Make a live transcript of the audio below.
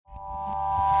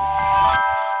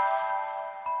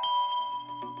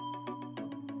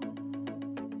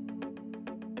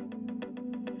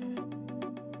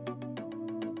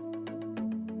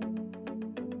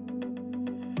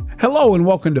Hello and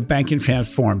welcome to Banking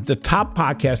Transformed, the top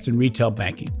podcast in retail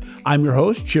banking. I'm your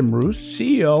host, Jim Roos,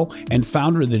 CEO and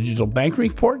founder of the Digital Banking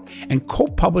Report and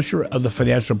co-publisher of the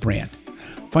Financial Brand.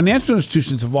 Financial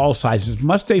institutions of all sizes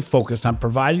must stay focused on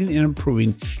providing and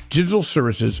improving digital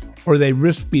services or they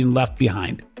risk being left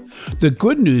behind. The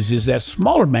good news is that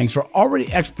smaller banks are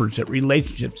already experts at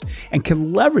relationships and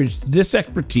can leverage this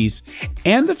expertise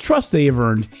and the trust they have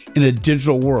earned in a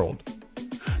digital world.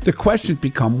 The questions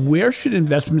become, where should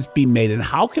investments be made and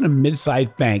how can a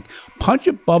mid-sized bank punch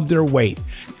above their weight,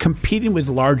 competing with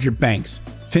larger banks,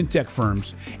 fintech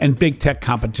firms, and big tech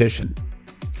competition?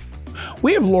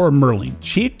 We have Laura Merling,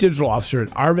 Chief Digital Officer at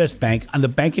Arvest Bank on the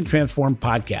Banking Transformed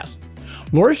podcast.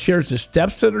 Laura shares the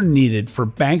steps that are needed for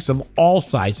banks of all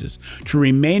sizes to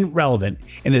remain relevant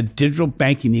in a digital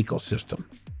banking ecosystem.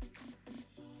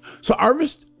 So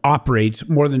Arvest operates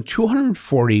more than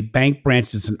 240 bank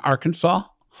branches in Arkansas,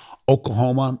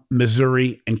 Oklahoma,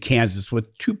 Missouri, and Kansas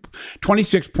with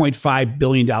 $26.5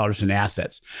 billion in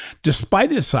assets.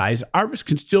 Despite its size, Arvest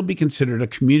can still be considered a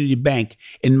community bank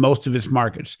in most of its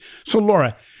markets. So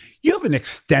Laura, you have an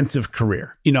extensive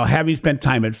career, having spent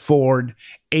time at Ford,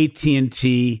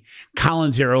 AT&T,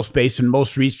 Collins Aerospace, and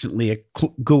most recently at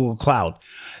Google Cloud.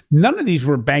 None of these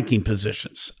were banking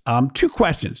positions. Two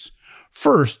questions.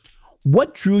 First,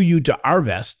 what drew you to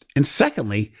Arvest? And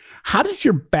secondly, how does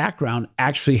your background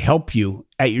actually help you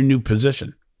at your new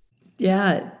position?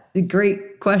 Yeah,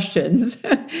 great questions,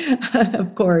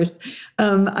 of course.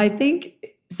 I think,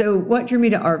 so what drew me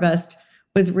to Arvest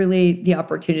was really the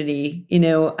opportunity.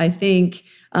 I think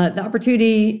the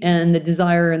opportunity and the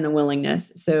desire and the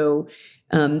willingness. So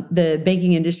the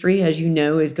banking industry, as you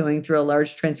know, is going through a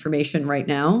large transformation right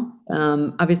now.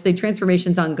 Obviously,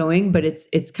 transformation's ongoing, but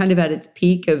it's kind of at its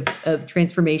peak of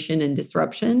transformation and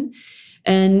disruption.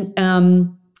 And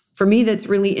for me, that's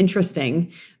really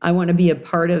interesting. I want to be a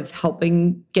part of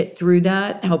helping get through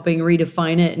that, helping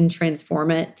redefine it and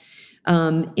transform it.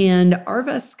 And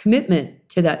Arvest's commitment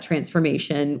to that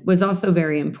transformation was also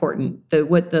very important.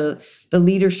 What the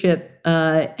leadership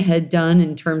had done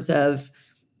in terms of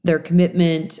their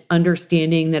commitment,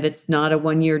 understanding that it's not a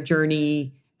one-year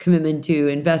journey, commitment to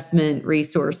investment,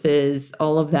 resources,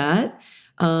 all of that.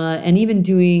 And even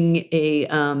doing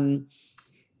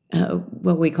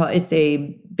what we call,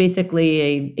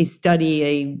 basically a study,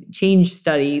 a change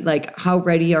study, like how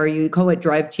ready are you? We call it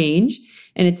Drive Change.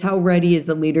 And it's how ready is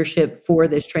the leadership for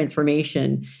this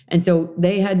transformation. And so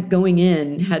they had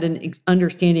an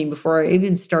understanding before I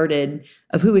even started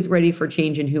of who was ready for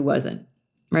change and who wasn't,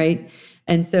 right?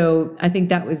 And so I think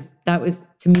that was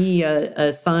to me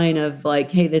a sign of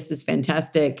like, hey, this is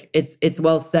fantastic. It's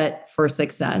well set for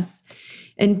success.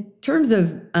 In terms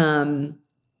of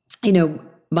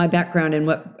my background and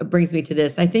what brings me to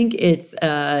this, I think it's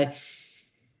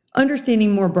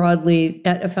understanding more broadly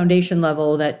at a foundation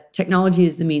level that technology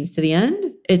is the means to the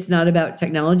end. It's not about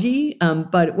technology,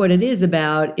 but what it is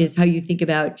about is how you think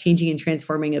about changing and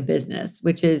transforming a business,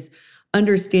 which is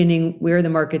understanding where the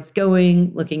market's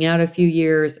going, looking out a few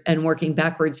years, and working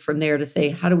backwards from there to say,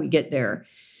 how do we get there?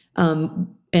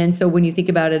 And so when you think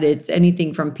about it, it's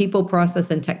anything from people, process,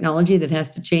 and technology that has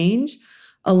to change,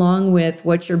 along with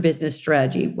what's your business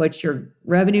strategy, what's your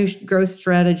revenue growth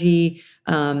strategy,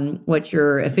 what's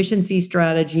your efficiency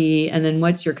strategy, and then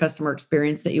what's your customer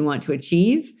experience that you want to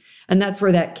achieve. And that's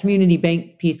where that community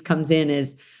bank piece comes in,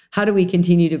 is how do we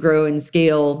continue to grow and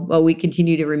scale while we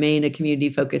continue to remain a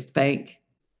community-focused bank?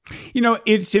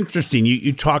 It's interesting.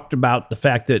 You talked about the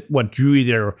fact that what drew you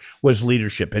there was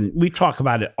leadership. And we talk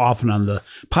about it often on the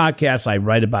podcast. I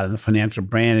write about it in the Financial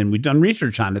Brand, and we've done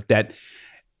research on it that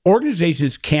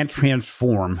organizations can't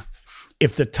transform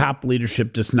if the top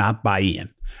leadership does not buy in.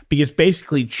 Because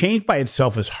basically change by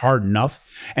itself is hard enough.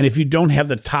 And if you don't have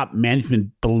the top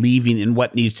management believing in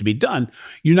what needs to be done,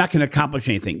 you're not going to accomplish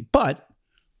anything. But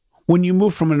when you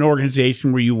move from an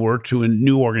organization where you were to a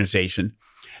new organization,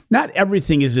 not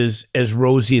everything is as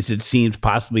rosy as it seems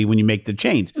possibly when you make the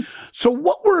change. So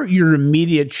what were your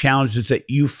immediate challenges that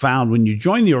you found when you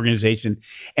joined the organization,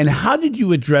 and how did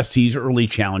you address these early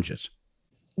challenges?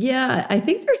 Yeah, I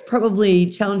think there's probably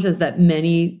challenges that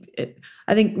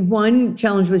I think one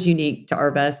challenge was unique to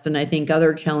Arvest, and I think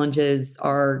other challenges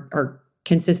are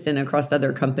consistent across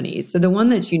other companies. So the one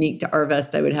that's unique to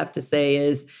Arvest, I would have to say,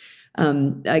 is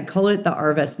I call it the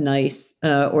Arvest Nice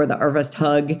or the Arvest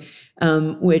Hug,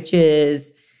 which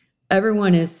is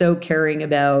everyone is so caring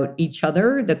about each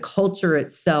other. The culture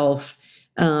itself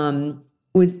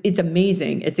it's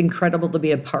amazing. It's incredible to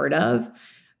be a part of,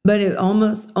 but it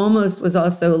almost was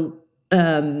also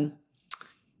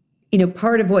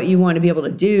part of what you want to be able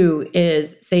to do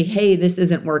is say, hey, this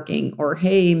isn't working, or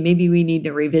hey, maybe we need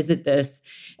to revisit this.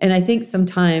 And I think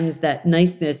sometimes that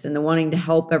niceness and the wanting to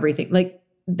help everything, like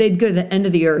they'd go to the end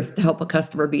of the earth to help a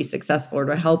customer be successful or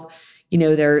to help,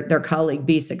 their colleague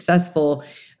be successful.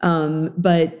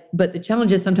 But the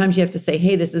challenge is sometimes you have to say,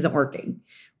 hey, this isn't working.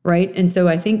 Right. And so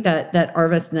I think that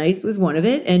Arvest Nice was one of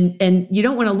it. And you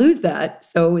don't want to lose that.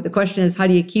 So the question is, how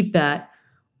do you keep that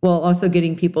while also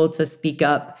getting people to speak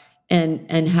up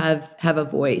and have a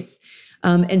voice?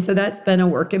 And so that's been a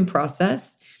work in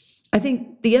process. I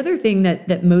think the other thing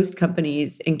that most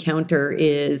companies encounter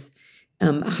is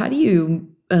how do you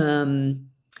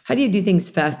do things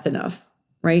fast enough,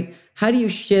 right? How do you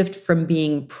shift from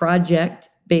being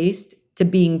project-based to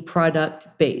being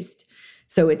product-based?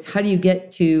 So it's how do you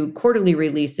get to quarterly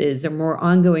releases or more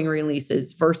ongoing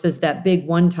releases versus that big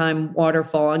one-time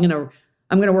waterfall? I'm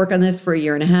gonna work on this for a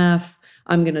year and a half.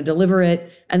 I'm going to deliver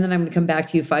it, and then I'm going to come back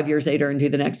to you 5 years later and do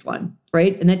the next one,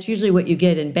 right? And that's usually what you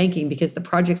get in banking because the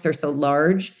projects are so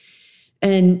large.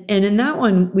 And in that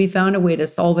one, we found a way to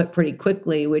solve it pretty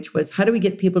quickly, which was how do we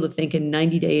get people to think in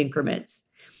 90-day increments?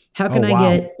 How can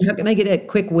I get a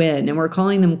quick win? And we're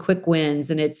calling them quick wins.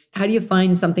 And it's how do you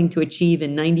find something to achieve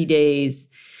in 90 days?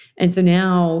 And so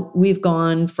now we've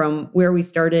gone from where we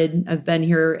started. I've been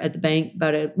here at the bank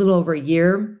about a little over a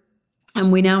year.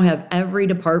 And we now have every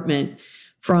department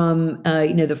from,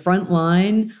 the front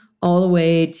line all the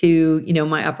way to,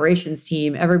 my operations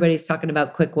team. Everybody's talking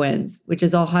about quick wins, which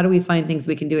is all how do we find things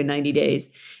we can do in 90 days?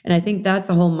 And I think that's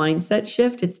a whole mindset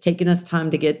shift. It's taken us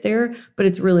time to get there, but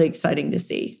it's really exciting to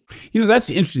see. That's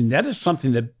interesting. That is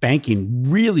something that banking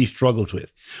really struggles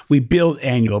with. We build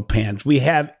annual plans. We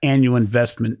have annual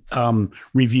investment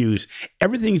reviews.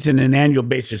 Everything's in an annual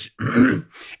basis.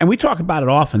 And we talk about it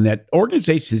often that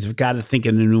organizations have got to think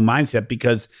in a new mindset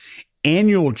because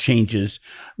annual changes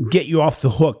get you off the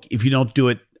hook if you don't do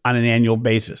it on an annual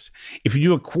basis. If you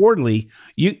do it quarterly,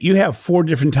 you have 4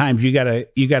 different times you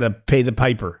gotta pay the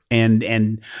piper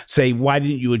and say, why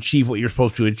didn't you achieve what you're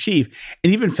supposed to achieve?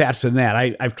 And even faster than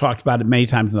that, I've talked about it many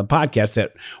times in the podcast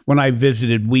that when I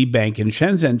visited WeBank in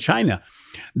Shenzhen, China,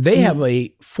 they have a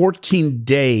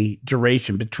 14-day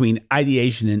duration between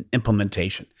ideation and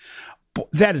implementation.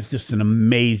 That is just an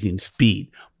amazing speed.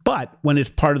 But when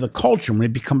it's part of the culture, when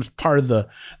it becomes part of the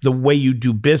way you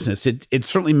do business, it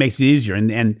certainly makes it easier.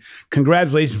 And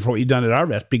congratulations for what you've done at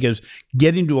Arvest, because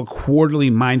getting to a quarterly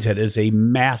mindset is a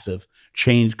massive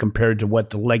change compared to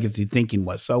what the legacy thinking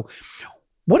was. So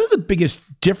what are the biggest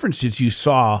differences you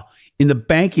saw in the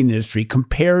banking industry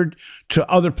compared to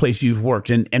other places you've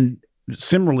worked? And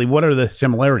similarly, what are the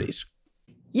similarities?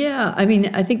 Yeah, I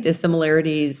think the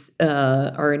similarities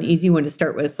are an easy one to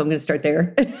start with, so I'm going to start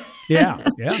there. Yeah.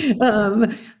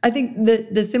 I think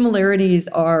the similarities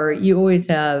are you always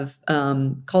have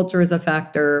culture as a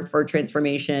factor for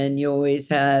transformation. You always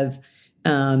have,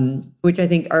 which I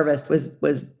think Arvest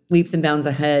was leaps and bounds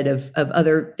ahead of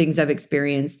other things I've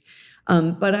experienced.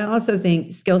 But I also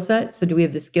think skill set. So do we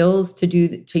have the skills to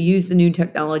use the new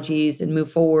technologies and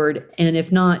move forward? And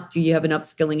if not, do you have an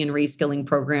upskilling and reskilling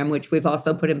program, which we've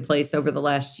also put in place over the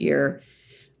last year?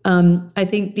 I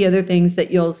think the other things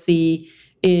that you'll see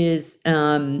is,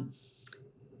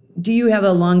 do you have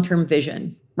a long-term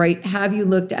vision, right? Have you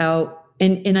looked out?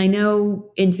 And I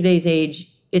know in today's age,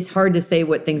 it's hard to say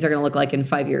what things are going to look like in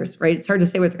 5 years, right? It's hard to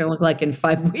say what they're going to look like in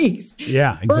 5 weeks.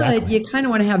 Yeah, exactly. But you kind of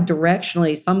want to have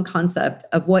directionally some concept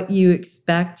of what you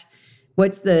expect.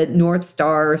 What's the North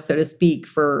Star, so to speak,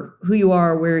 for who you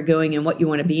are, where you're going, and what you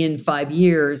want to be in 5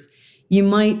 years. You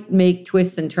might make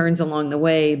twists and turns along the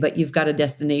way, but you've got a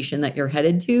destination that you're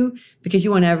headed to because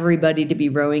you want everybody to be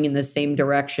rowing in the same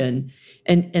direction.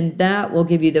 And that will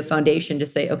give you the foundation to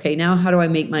say, okay, now how do I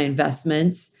make my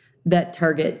investments that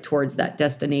target towards that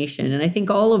destination? And I think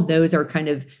all of those are kind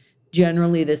of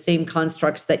generally the same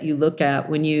constructs that you look at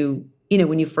when you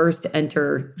first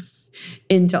enter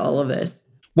into all of this.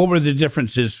 What were the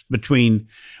differences between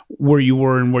where you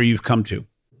were and where you've come to?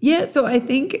 Yeah, so I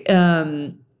think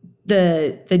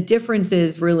the difference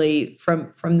is really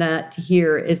from that to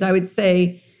here is I would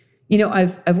say,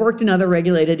 I've worked in other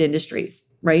regulated industries,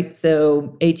 right?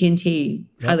 So AT&T,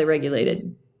 highly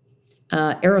regulated,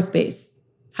 aerospace,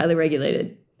 highly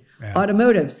regulated. Yeah.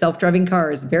 Automotive, self-driving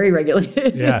cars, very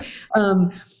regulated. Yeah.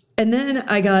 And then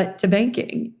I got to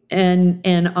banking,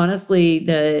 and honestly,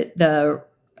 the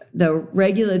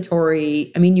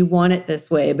regulatory. You want it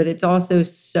this way, but it's also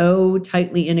so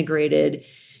tightly integrated.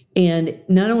 And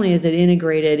not only is it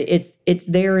integrated, it's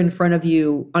there in front of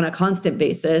you on a constant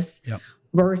basis. Yep.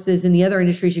 Versus in the other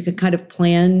industries, you could kind of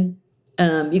plan.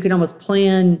 You could almost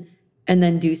plan and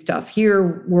then do stuff.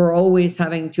 Here, we're always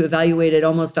having to evaluate it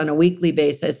almost on a weekly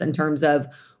basis in terms of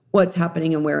what's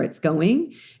happening and where it's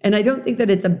going. And I don't think that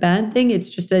it's a bad thing. It's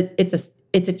just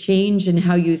it's a change in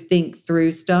how you think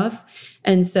through stuff.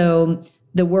 And so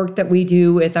the work that we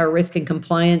do with our risk and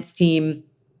compliance team,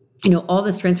 all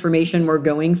this transformation we're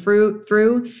going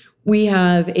through, we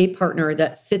have a partner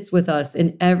that sits with us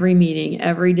in every meeting,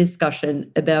 every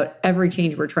discussion about every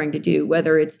change we're trying to do,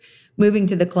 whether it's moving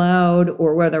to the cloud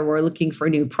or whether we're looking for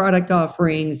new product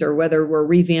offerings or whether we're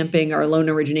revamping our loan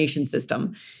origination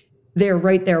system. They're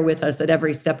right there with us at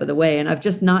every step of the way. And I've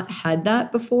just not had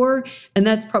that before. And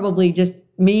that's probably just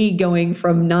me going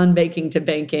from non-banking to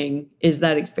banking is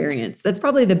that experience. That's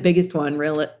probably the biggest one,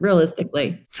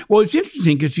 realistically. Well, it's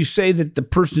interesting because you say that the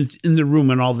person's in the room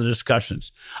in all the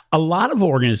discussions. A lot of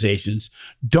organizations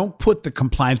don't put the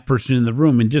compliance person in the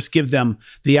room and just give them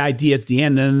the idea at the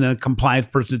end. And then the compliance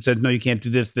person says, no, you can't do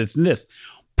this, this, and this.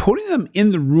 Putting them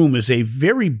in the room is a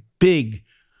very big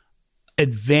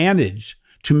advantage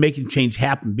to making change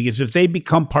happen, because if they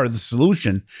become part of the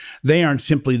solution, they aren't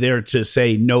simply there to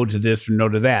say no to this or no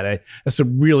to that. That's a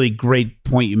really great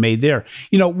point you made there.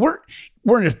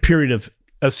 We're in a period of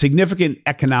a significant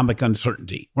economic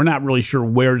uncertainty. We're not really sure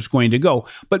where it's going to go,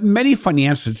 but many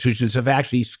financial institutions have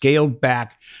actually scaled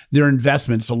back their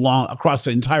investments across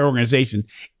the entire organization,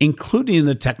 including in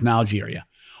the technology area.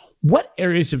 What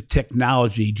areas of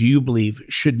technology do you believe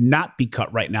should not be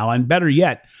cut right now? And better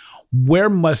yet, where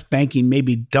must banking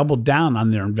maybe double down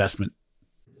on their investment?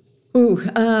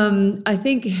 I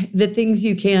think the things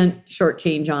you can't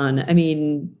shortchange on. I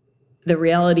mean, the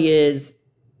reality is,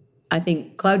 I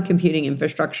think cloud computing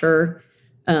infrastructure.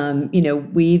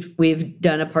 We've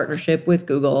done a partnership with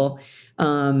Google.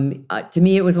 To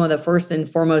me, it was one of the first and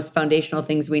foremost foundational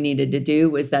things we needed to do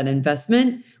was that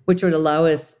investment, which would allow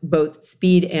us both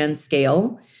speed and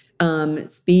scale.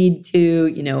 Speed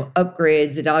to,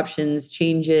 upgrades, adoptions,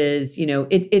 changes,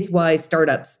 it's why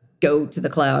startups go to the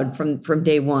cloud from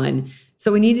day one.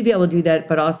 So we need to be able to do that,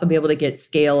 but also be able to get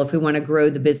scale. If we want to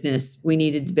grow the business, we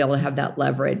needed to be able to have that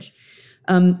leverage.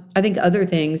 I think other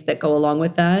things that go along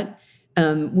with that,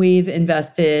 we've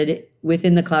invested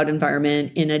within the cloud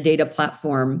environment in a data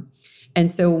platform.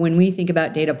 And so when we think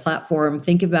about data platform,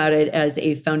 think about it as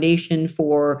a foundation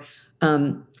for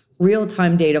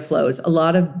real-time data flows. A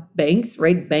lot of banks,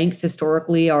 right? Banks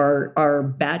historically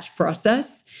are batch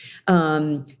process.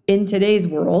 In today's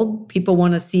world, people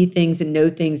want to see things and know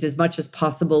things as much as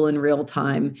possible in real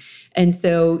time. And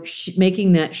so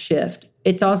making that shift.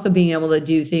 It's also being able to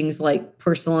do things like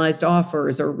personalized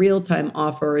offers or real-time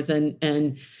offers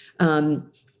and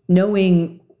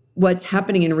knowing what's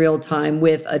happening in real time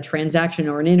with a transaction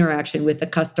or an interaction with a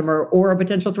customer or a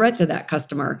potential threat to that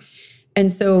customer.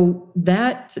 And so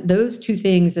those two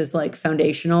things is like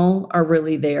foundational are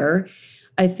really there.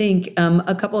 I think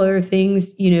a couple other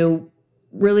things,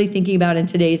 really thinking about in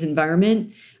today's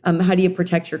environment, how do you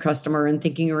protect your customer and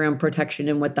thinking around protection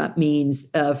and what that means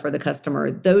for the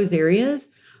customer. Those areas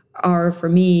are for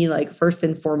me like first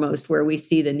and foremost where we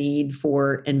see the need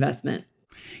for investment.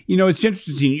 It's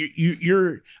interesting.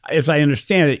 You're, as I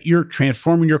understand it, you're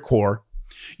transforming your core.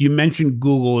 You mentioned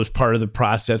Google as part of the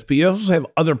process, but you also have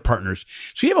other partners.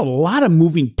 So you have a lot of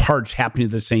moving parts happening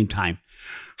at the same time.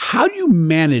 How do you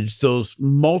manage those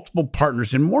multiple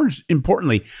partners? And more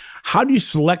importantly, how do you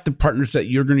select the partners that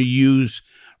you're going to use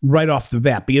right off the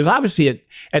bat? Because obviously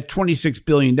at $26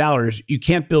 billion, you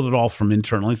can't build it all from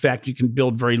internal. In fact, you can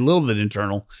build very little of it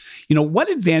internal. What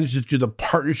advantages do the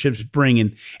partnerships bring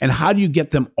and how do you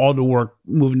get them all to work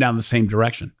moving down the same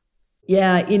direction?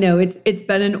 Yeah, it's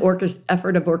been an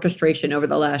effort of orchestration over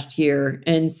the last year.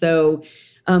 And so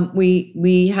we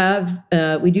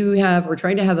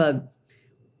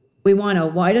want a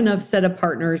wide enough set of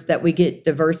partners that we get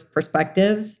diverse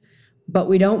perspectives, but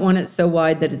we don't want it so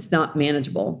wide that it's not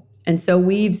manageable. And so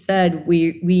we've said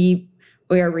we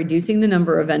are reducing the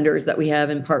number of vendors that we have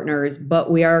and partners, but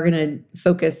we are going to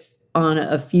focus on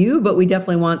a few, but we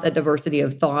definitely want that diversity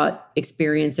of thought,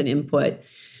 experience, and input.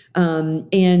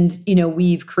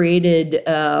 We've created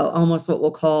almost what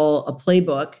we'll call a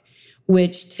playbook,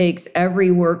 which takes every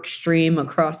work stream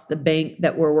across the bank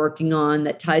that we're working on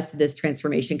that ties to this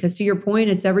transformation. Because to your point,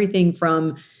 it's everything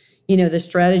from, the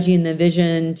strategy and the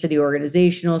vision to the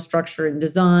organizational structure and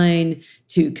design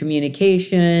to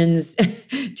communications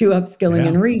to upskilling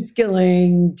and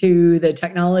reskilling to the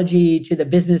technology to the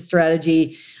business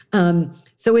strategy.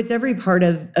 So it's every part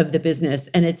of the business,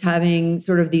 and it's having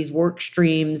sort of these work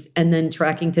streams and then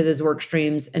tracking to those work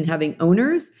streams and having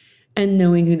owners and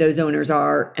knowing who those owners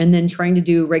are, and then trying to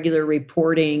do regular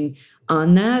reporting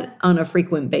on that on a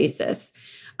frequent basis.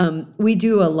 We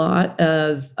do a lot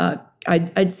of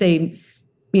I'd say,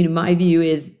 my view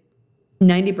is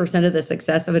 90% of the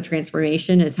success of a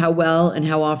transformation is how well and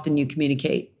how often you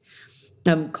communicate.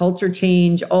 Culture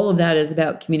change, all of that is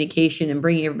about communication and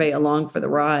bringing everybody along for the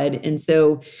ride. And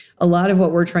so a lot of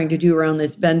what we're trying to do around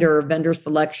this vendor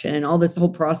selection, all this whole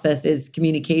process is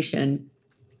communication.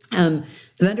 The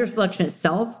vendor selection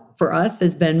itself for us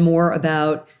has been more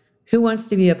about who wants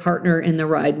to be a partner in the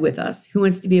ride with us, who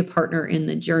wants to be a partner in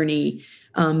the journey.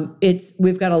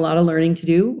 We've got a lot of learning to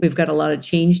do. We've got a lot of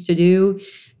change to do.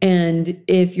 And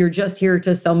if you're just here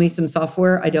to sell me some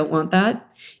software, I don't want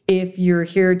that. If you're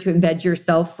here to embed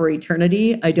yourself for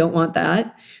eternity, I don't want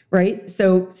that, right?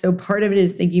 So part of it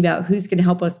is thinking about who's going to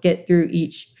help us get through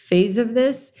each phase of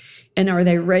this. And are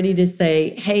they ready to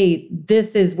say, hey,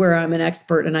 this is where I'm an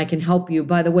expert and I can help you.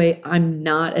 By the way, I'm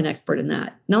not an expert in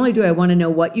that. Not only do I want to know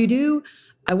what you do,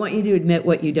 I want you to admit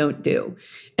what you don't do.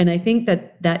 And I think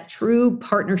that true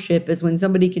partnership is when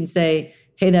somebody can say,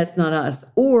 hey, that's not us.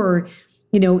 Or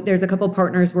there's a couple of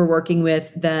partners we're working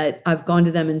with that I've gone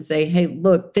to them and say, hey,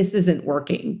 look, this isn't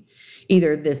working.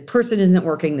 Either this person isn't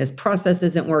working, this process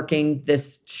isn't working,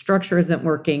 this structure isn't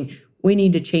working. We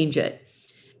need to change it.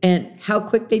 And how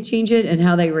quick they change it and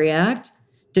how they react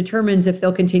determines if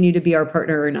they'll continue to be our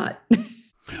partner or not.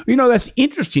 That's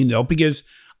interesting, though, because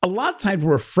a lot of times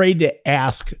we're afraid to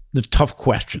ask the tough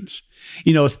questions,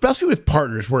 especially with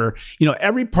partners where,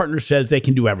 every partner says they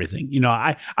can do everything.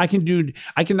 I can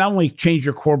not only change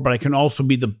your core, but I can also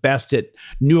be the best at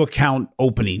new account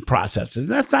opening processes.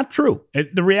 That's not true.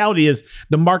 The reality is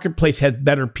the marketplace has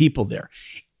better people there.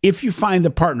 If you find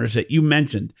the partners that you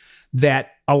mentioned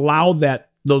that allow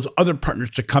those other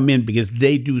partners to come in because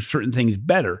they do certain things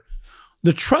better,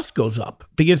 the trust goes up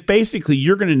because basically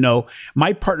you're going to know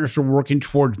my partners are working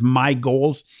towards my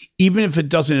goals, even if it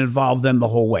doesn't involve them the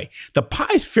whole way. The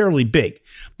pie is fairly big,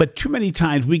 but too many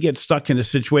times we get stuck in a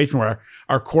situation where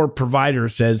our core provider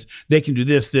says they can do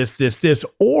this,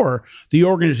 or the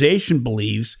organization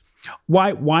believes,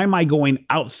 why am I going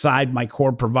outside my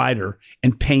core provider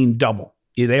and paying double?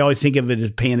 They always think of it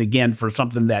as paying again for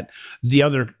something that the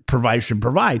other provider should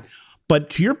provide.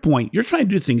 But to your point, you're trying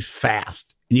to do things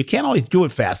fast. And you can't always do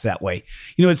it fast that way.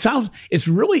 It's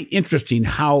really interesting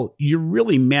how you're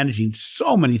really managing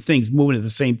so many things moving at the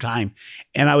same time.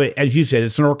 And as you said,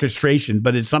 it's an orchestration,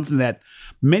 but it's something that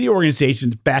many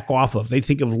organizations back off of. They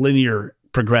think of linear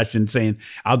progression, saying,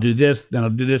 I'll do this, then I'll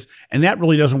do this. And that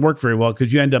really doesn't work very well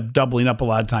because you end up doubling up a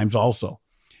lot of times also.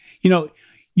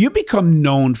 You become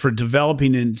known for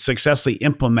developing and successfully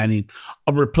implementing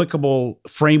a replicable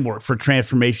framework for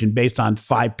transformation based on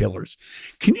 5 pillars.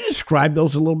 Can you describe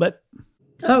those a little bit?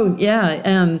 Oh, yeah.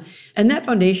 And that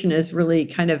foundation is really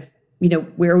kind of,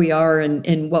 where we are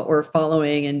and what we're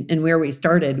following and where we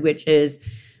started, which is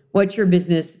what's your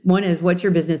business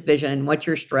vision? What's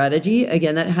your strategy?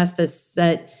 Again, that has to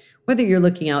set, whether you're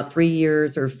looking out 3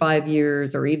 years or 5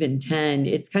 years or even 10,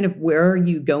 it's kind of where are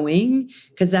you going?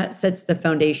 Because that sets the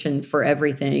foundation for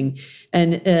everything.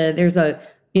 And there's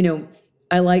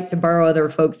I like to borrow other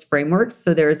folks' frameworks.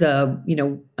 So there's a,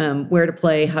 where to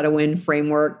play, how to win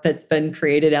framework that's been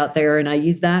created out there. And I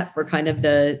use that for kind of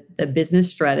the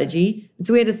business strategy. And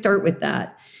so we had to start with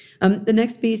that. The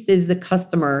next piece is the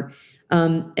customer.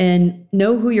 And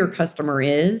know who your customer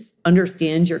is,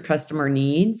 understand your customer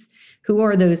needs. Who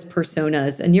are those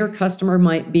personas? And your customer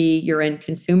might be your end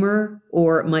consumer,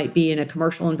 or it might be in a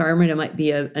commercial environment. It might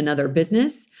be another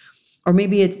business, or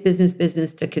maybe it's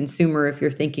business to consumer if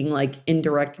you're thinking like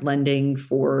indirect lending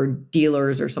for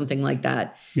dealers or something like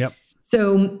that. Yep.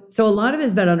 So a lot of it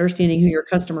is about understanding who your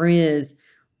customer is.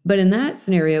 But in that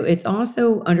scenario, it's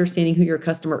also understanding who your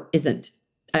customer isn't.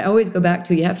 I always go back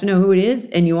to you have to know who it is,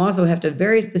 and you also have to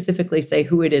very specifically say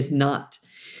who it is not.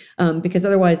 Because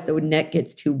otherwise the net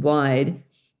gets too wide.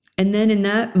 And then in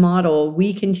that model,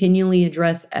 we continually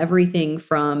address everything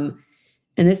from,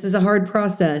 and this is a hard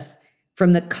process,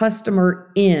 from the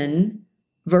customer in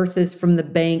versus from the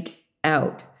bank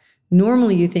out.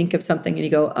 Normally you think of something and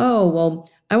you go, oh, well,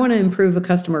 I want to improve a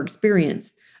customer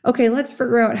experience. Okay, let's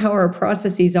figure out how our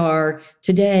processes are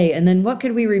today. And then what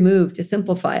could we remove to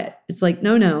simplify it? It's like,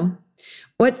 no.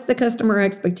 What's the customer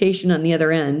expectation on the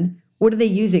other end? What are they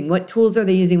using? What tools are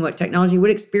they using? What technology?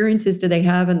 What experiences do they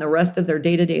have in the rest of their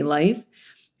day-to-day life?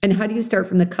 And how do you start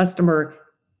from the customer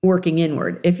working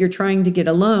inward? If you're trying to get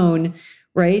a loan,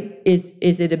 right?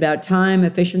 Is it about time,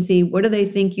 efficiency? What do they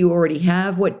think you already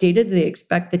have? What data do they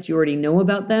expect that you already know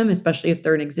about them, especially if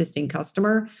they're an existing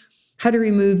customer? How to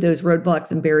remove those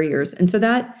roadblocks and barriers. And so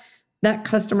that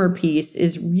customer piece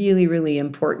is really, really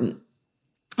important.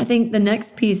 I think the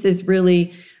next piece is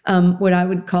really what I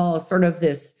would call sort of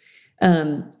this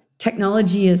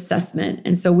technology assessment.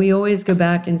 And so we always go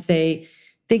back and say,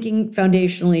 thinking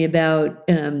foundationally about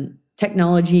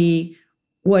technology,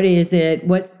 what is it?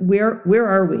 Where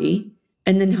are we?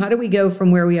 And then how do we go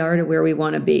from where we are to where we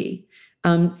want to be?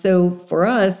 So for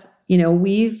us,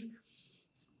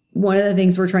 one of the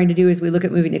things we're trying to do is we look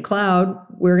at moving to cloud.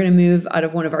 We're going to move out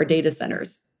of one of our data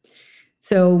centers.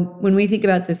 So when we think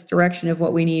about this direction of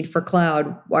what we need for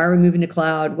cloud, why are we moving to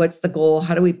cloud? What's the goal?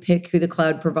 How do we pick who the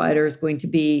cloud provider is going to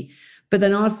be? But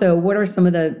then also, what are some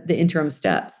of the interim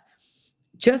steps?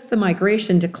 Just the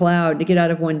migration to cloud to get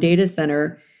out of one data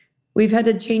center, we've had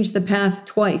to change the path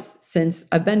twice since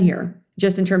I've been here,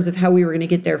 just in terms of how we were going to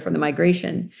get there for the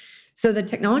migration. So the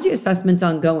technology assessment's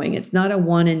ongoing. It's not a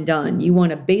one and done. You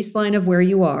want a baseline of where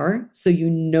you are so you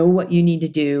know what you need to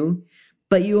do,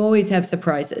 but you always have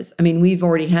surprises. I mean, we've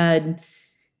already had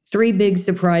 3 big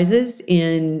surprises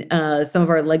in some of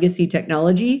our legacy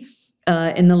technology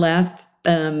in the last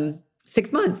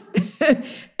 6 months.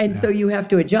 So you have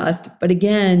to adjust. But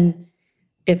again,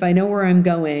 if I know where I'm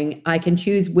going, I can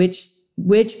choose which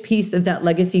piece of that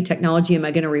legacy technology am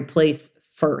I going to replace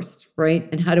first, right?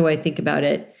 And how do I think about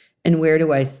it? And where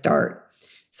do I start?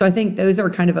 So I think those are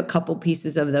kind of a couple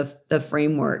pieces of the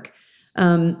framework.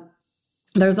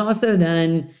 There's also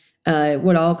then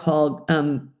what I'll call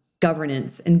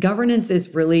governance. And governance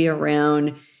is really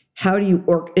around how do you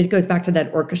it goes back to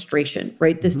that orchestration,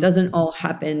 right? This doesn't all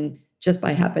happen just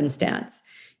by happenstance.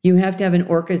 You have to have an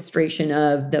orchestration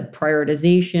of the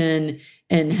prioritization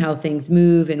and how things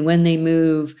move and when they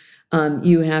move.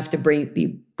 You have to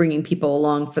be bringing people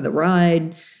along for the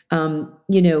ride.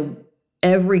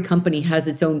 Every company has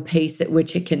its own pace at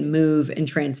which it can move and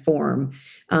transform.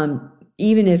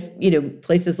 Even if,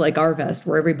 places like Arvest,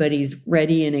 where everybody's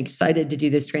ready and excited to do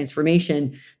this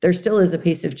transformation, there still is a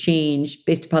pace of change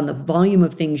based upon the volume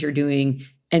of things you're doing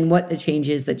and what the change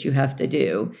is that you have to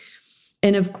do.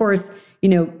 And of course,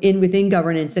 within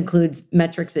governance includes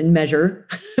metrics and measure,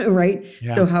 right?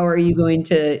 Yeah. So how are you going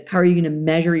to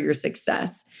measure your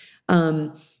success?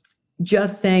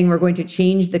 Just saying we're going to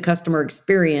change the customer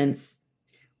experience,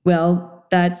 well,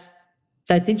 that's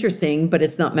interesting, but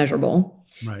it's not measurable.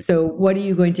 Right. So what are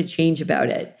you going to change about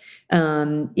it?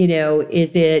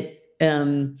 Is it,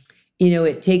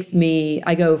 it takes me,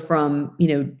 I go from,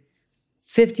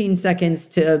 15 seconds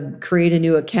to create a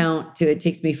new account to it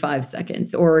takes me 5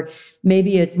 seconds. Or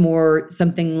maybe it's more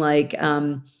something like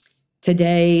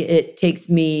today it takes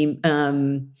me,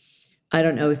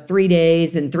 3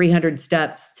 days and 300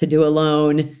 steps to do a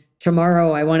loan.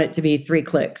 Tomorrow, I want it to be 3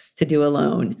 clicks to do a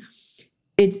loan.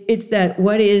 It's that,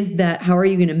 what is that? How are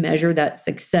you going to measure that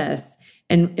success?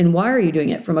 And why are you doing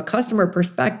it? From a customer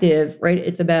perspective, right?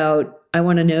 It's about, I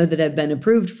want to know that I've been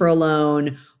approved for a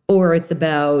loan, or it's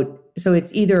about, so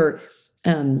it's either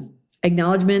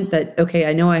acknowledgement that, okay,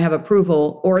 I know I have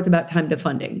approval, or it's about time to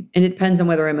funding. And it depends on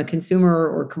whether I'm a consumer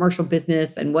or commercial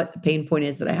business and what the pain point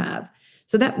is that I have.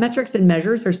 So that metrics and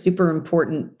measures are super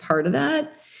important part of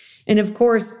that. And of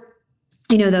course,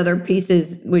 the other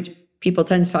pieces which people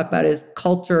tend to talk about is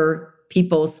culture,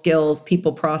 people skills,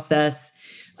 people process.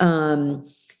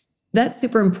 That's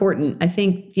super important. I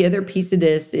think the other piece of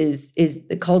this is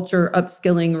the culture,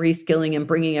 upskilling, reskilling, and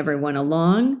bringing everyone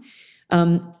along.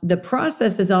 The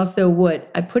process is also what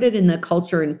I put it in the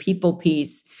culture and people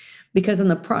piece, because on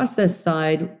the process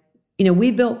side,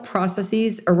 we built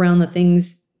processes around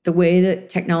the way that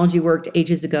technology worked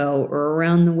ages ago, or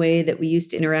around the way that we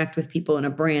used to interact with people in a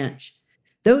branch.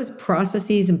 Those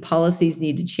processes and policies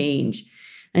need to change.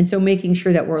 And so making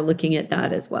sure that we're looking at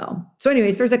that as well. So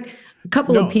anyways, there's a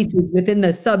couple of pieces within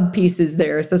the sub pieces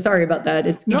there. So sorry about that.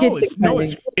 It's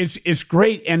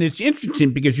great. And it's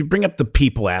interesting because you bring up the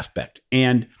people aspect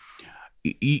and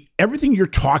everything you're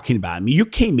talking about. I mean, you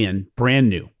came in brand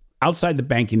new outside the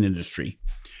banking industry,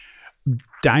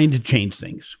 dying to change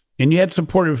things. And you had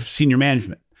supportive senior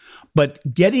management. But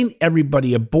getting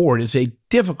everybody aboard is a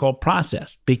difficult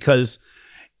process, because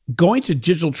going to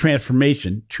digital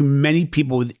transformation, to many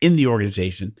people within the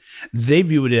organization, they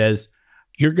view it as,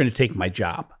 you're going to take my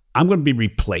job. I'm going to be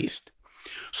replaced.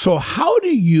 So how do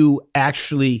you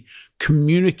actually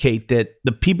communicate that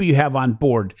the people you have on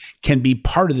board can be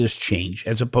part of this change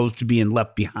as opposed to being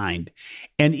left behind?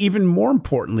 And even more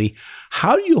importantly,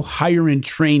 how do you hire and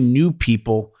train new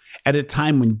people at a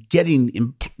time when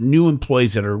getting new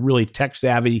employees that are really tech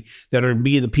savvy, that are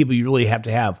the people you really have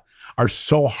to have, are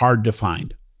so hard to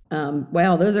find?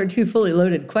 Wow, those are 2 fully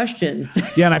loaded questions.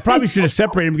 Yeah, and I probably should have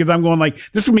separated them, because I'm going like,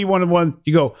 this will be one of one.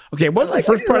 You go, okay, what's the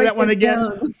first part of that one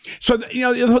again? So,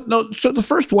 so the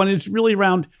first one is really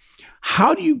around,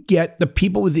 how do you get the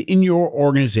people within your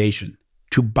organization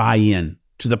to buy in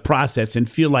to the process and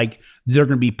feel like they're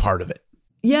going to be part of it?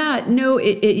 Yeah, no,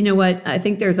 you know what? I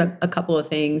think there's a couple of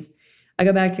things. I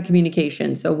go back to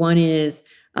communication. So one is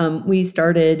we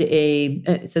started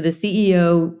so the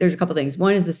CEO, there's a couple of things.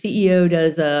 One is the CEO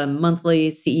does a monthly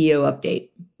CEO update,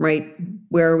 right?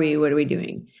 Where are we? What are we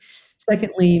doing?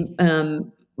 Secondly,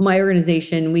 my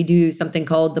organization, we do something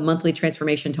called the monthly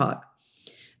transformation talk.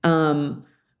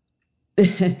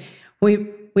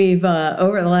 We've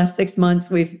over the last 6 months,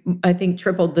 I think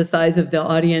tripled the size of the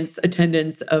audience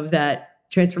attendance of that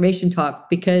transformation talk,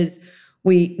 because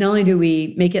not only do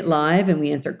we make it live and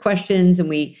we answer questions and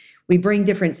we bring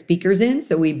different speakers in.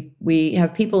 So we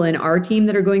have people in our team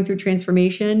that are going through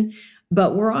transformation,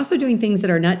 but we're also doing things that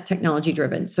are not technology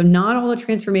driven. So not all the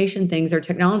transformation things are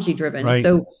technology driven. Right.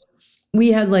 So we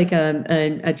had like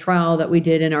a trial that we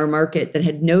did in our market that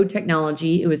had no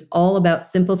technology. It was all about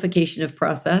simplification of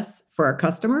process for our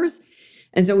customers.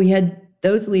 And so we had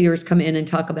those leaders come in and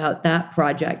talk about that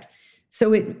project. So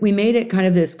we made it kind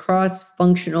of this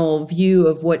cross-functional view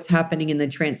of what's happening in the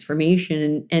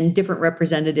transformation, and different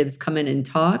representatives come in and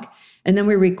talk. And then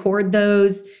we record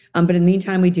those. But in the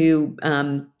meantime, we do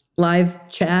live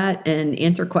chat and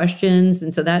answer questions.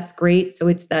 And so that's great. So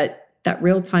it's that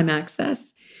real-time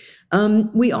access.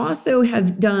 We also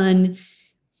have done,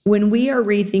 when we are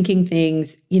rethinking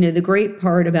things, the great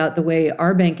part about the way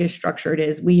our bank is structured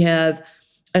is we have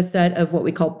a set of what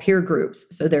we call peer groups.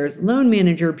 So there's loan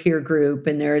manager peer group,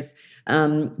 and there's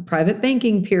private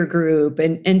banking peer group.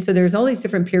 And so there's all these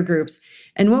different peer groups.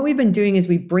 And what we've been doing is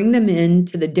we bring them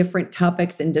into the different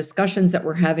topics and discussions that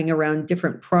we're having around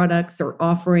different products or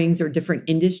offerings or different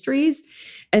industries.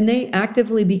 And they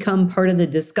actively become part of the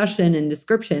discussion and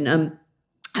description.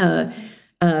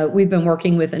 We've been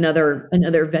working with another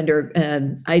vendor,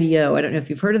 IDEO. I don't know if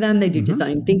you've heard of them. They do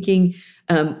design thinking.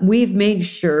 We've made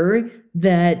sure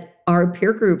that our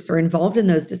peer groups are involved in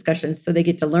those discussions, so they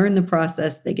get to learn the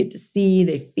process, they get to see,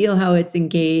 they feel how it's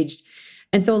engaged.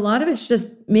 And so a lot of it's just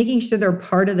making sure they're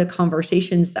part of the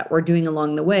conversations that we're doing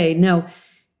along the way. Now,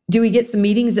 do we get some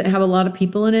meetings that have a lot of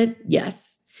people in it?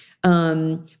 Yes.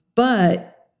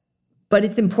 But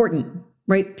it's important,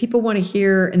 right? People want to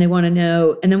hear and they want to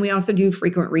know. And then we also do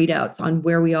frequent readouts on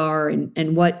where we are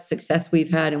and what success we've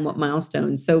had and what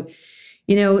milestones. So,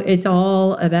 it's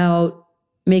all about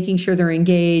making sure they're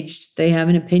engaged, they have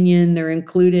an opinion, they're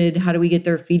included. How do we get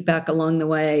their feedback along the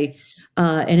way?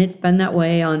 And it's been that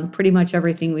way on pretty much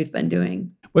everything we've been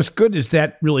doing. What's good is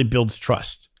that really builds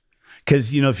trust.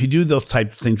 Because, if you do those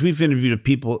types of things, we've interviewed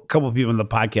a couple of people on the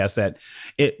podcast, that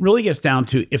it really gets down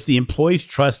to, if the employees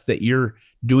trust that you're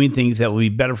doing things that will be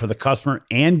better for the customer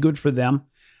and good for them,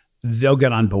 they'll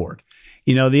get on board.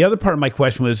 The other part of my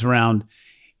question was around,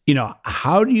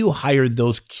 how do you hire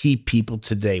those key people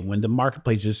today when the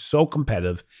marketplace is so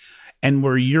competitive, and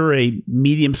where you're a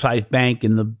medium-sized bank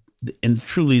in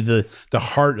truly the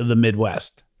heart of the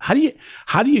Midwest? How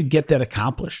do you get that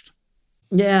accomplished?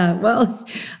 Yeah, well,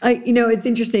 it's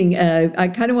interesting. I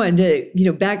kind of wanted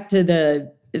to, back to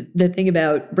the thing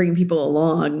about bringing people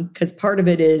along, because part of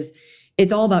it is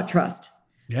it's all about trust.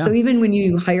 Yeah. So even when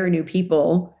you hire new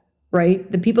people,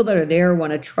 right, the people that are there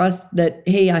want to trust that,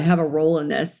 hey, I have a role in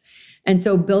this. And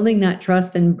so building that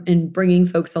trust and bringing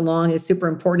folks along is super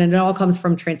important. And it all comes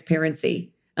from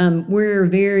transparency. We're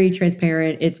very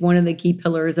transparent. It's one of the key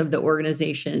pillars of the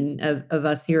organization of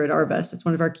us here at Arvest. It's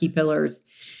one of our key pillars.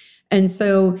 And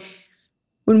so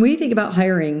when we think about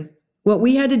hiring, what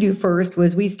we had to do first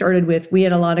was we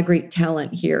had a lot of great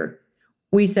talent here.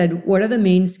 We said, what are the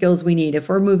main skills we need? If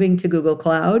we're moving to Google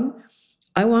Cloud,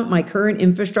 I want my current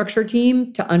infrastructure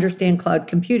team to understand cloud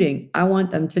computing. I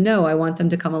want them to know. I want them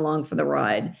to come along for the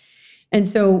ride. And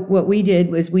so what we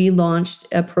did was we launched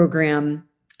a program,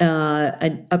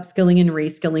 an upskilling and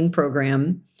reskilling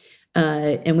program.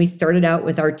 And we started out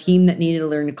with our team that needed to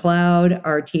learn the cloud,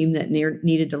 our team that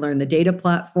needed to learn the data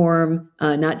platform,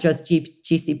 not just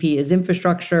GCP as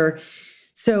infrastructure.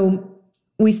 So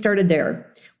we started there.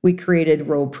 We created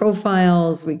role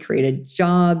profiles. We created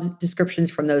job descriptions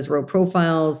from those role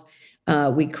profiles.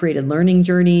 We created learning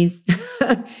journeys.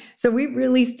 So we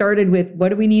really started with, what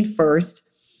do we need first?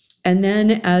 And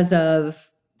then as of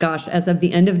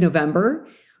the end of November,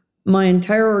 my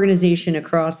entire organization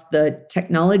across the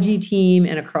technology team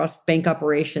and across bank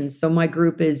operations, so my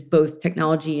group is both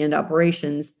technology and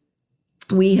operations,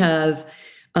 we have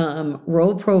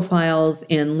role profiles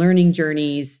and learning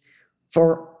journeys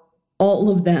for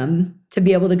all of them to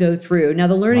be able to go through. Now,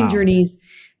 the learning journeys,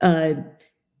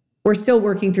 we're still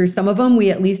working through some of them.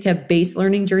 We at least have base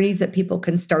learning journeys that people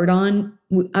can start on.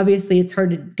 Obviously, it's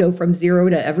hard to go from zero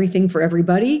to everything for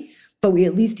everybody, but we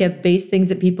at least have base things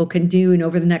that people can do. And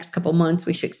over the next couple months,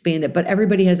 we should expand it. But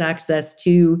everybody has access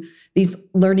to these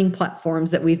learning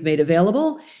platforms that we've made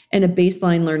available and a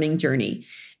baseline learning journey.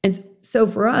 And so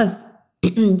for us,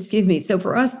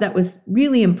 that was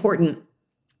really important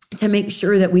to make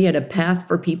sure that we had a path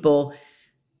for people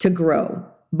to grow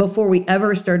before we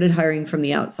ever started hiring from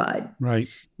the outside. Right.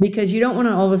 Because you don't want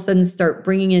to all of a sudden start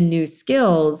bringing in new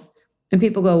skills and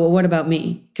people go, well, what about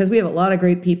me? Because we have a lot of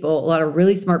great people, a lot of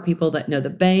really smart people that know the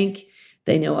bank,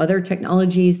 they know other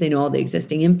technologies, they know all the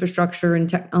existing infrastructure and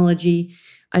technology.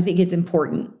 I think it's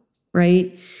important,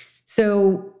 right?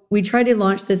 So we try to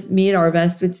launch this Me at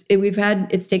Arvest.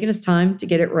 It's taken us time to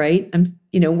get it right.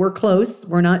 We're close.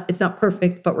 It's not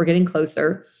perfect, but we're getting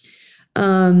closer.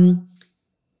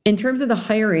 In terms of the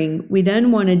hiring, we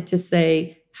then wanted to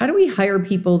say, how do we hire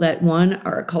people that, one,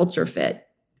 are a culture fit,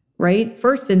 right?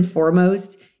 First and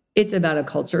foremost, it's about a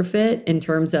culture fit in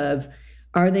terms of,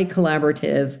 are they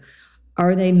collaborative?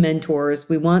 Are they mentors?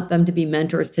 We want them to be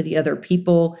mentors to the other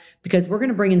people because we're going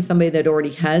to bring in somebody that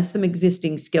already has some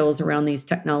existing skills around these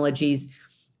technologies.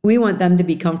 We want them to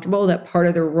be comfortable that part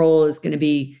of their role is going to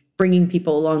be bringing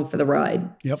people along for the ride.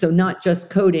 Yep. So not just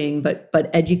coding, but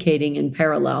educating in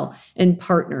parallel and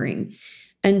partnering.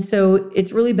 And so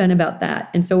it's really been about that.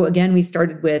 And so again, we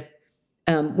started with,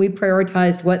 we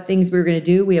prioritized what things we were going to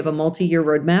do. We have a multi-year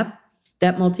roadmap.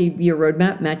 That multi-year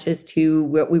roadmap matches to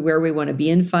where we want to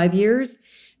be in 5 years.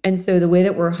 And so the way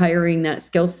that we're hiring that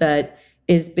skill set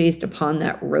is based upon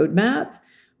that roadmap,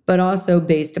 but also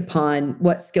based upon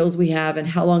what skills we have and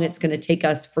how long it's going to take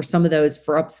us for some of those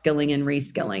for upskilling and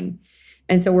reskilling.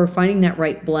 And so we're finding that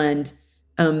right blend.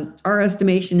 Our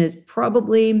estimation is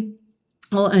probably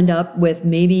I'll end up with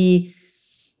maybe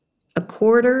a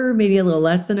quarter, maybe a little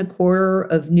less than a quarter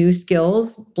of new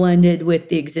skills blended with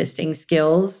the existing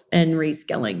skills and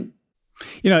reskilling.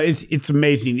 It's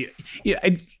amazing.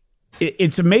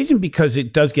 It's amazing because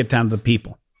it does get down to the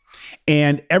people.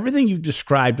 And everything you've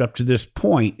described up to this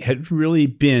point has really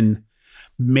been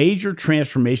major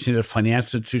transformation of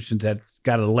financial institutions that's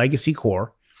got a legacy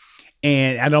core.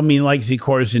 And I don't mean legacy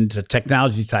core as in the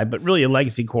technology side, but really a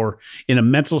legacy core in a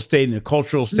mental state, in a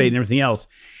cultural state, and everything else.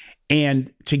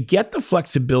 And to get the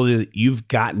flexibility that you've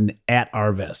gotten at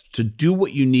Arvest to do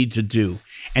what you need to do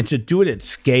and to do it at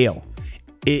scale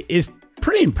is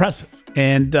pretty impressive.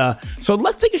 And so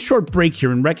let's take a short break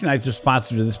here and recognize the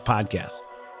sponsor of this podcast.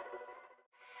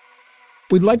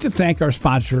 We'd like to thank our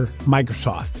sponsor,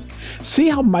 Microsoft. See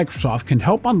how Microsoft can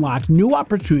help unlock new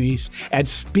opportunities at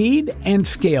speed and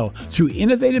scale through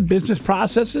innovative business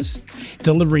processes,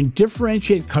 delivering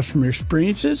differentiated customer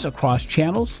experiences across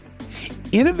channels,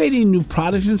 innovating new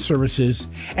products and services,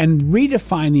 and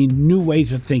redefining new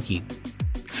ways of thinking.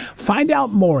 Find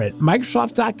out more at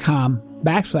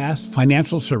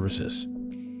Microsoft.com/financial services.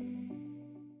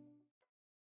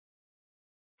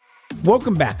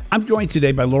 Welcome back. I'm joined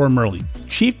today by Laura Merling,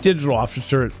 Chief Digital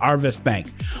Officer at Arvest Bank.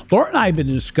 Laura and I have been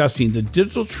discussing the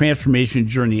digital transformation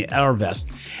journey at Arvest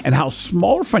and how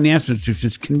smaller financial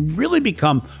institutions can really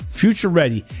become future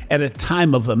ready at a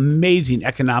time of amazing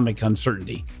economic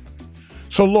uncertainty.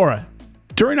 So Laura,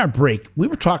 during our break, we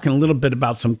were talking a little bit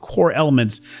about some core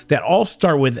elements that all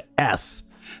start with S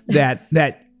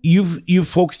that you've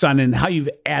focused on and how you've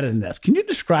added an S. Can you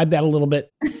describe that a little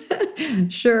bit?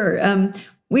 Sure.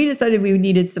 We decided we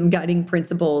needed some guiding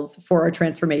principles for our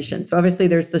transformation. So obviously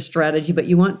there's the strategy, but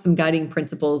you want some guiding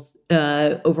principles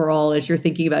overall as you're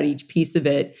thinking about each piece of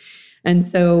it. And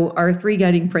so our 3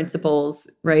 guiding principles,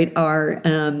 right, are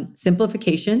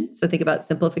simplification. So think about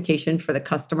simplification for the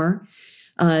customer.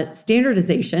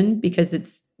 Standardization,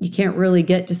 because you can't really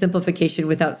get to simplification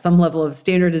without some level of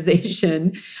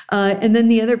standardization. And then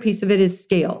the other piece of it is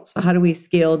scale. So how do we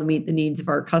scale to meet the needs of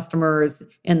our customers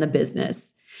and the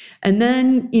business? And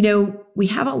then, we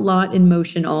have a lot in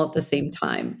motion all at the same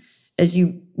time. As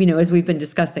as we've been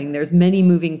discussing, there's many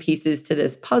moving pieces to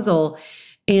this puzzle.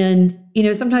 And,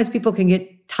 sometimes people can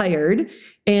get tired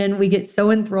and we get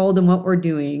so enthralled in what we're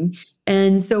doing.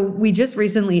 And so we just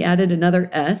recently added another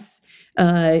S.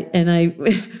 And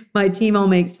my team all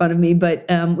makes fun of me, but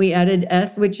we added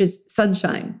S, which is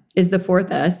sunshine, is the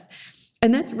 4th S.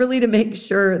 And that's really to make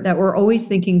sure that we're always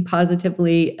thinking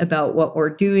positively about what we're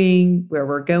doing, where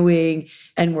we're going,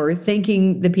 and we're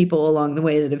thanking the people along the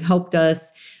way that have helped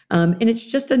us. And it's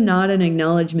just a nod and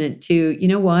acknowledgement to, you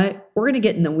know what, we're going to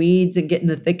get in the weeds and get in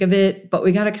the thick of it, but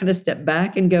we got to kind of step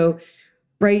back and go,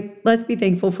 right, let's be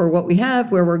thankful for what we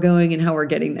have, where we're going, and how we're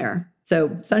getting there.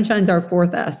 So sunshine's our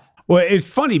 4th S. Well, it's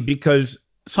funny because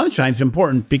sunshine's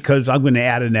important because I'm going to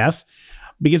add an S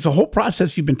because the whole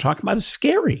process you've been talking about is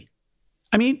scary.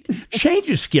 I mean, change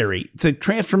is scary. The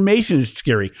transformation is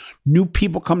scary. New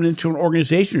people coming into an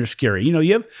organization are scary.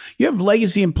 You have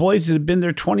legacy employees that have been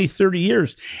there 20, 30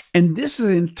 years. And this is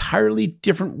an entirely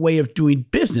different way of doing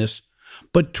business,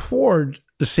 but toward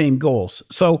the same goals.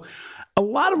 So a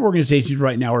lot of organizations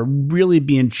right now are really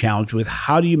being challenged with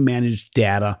how do you manage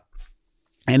data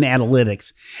and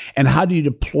analytics, and how do you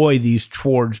deploy these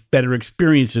towards better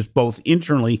experiences, both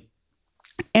internally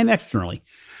and externally.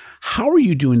 How are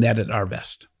you doing that at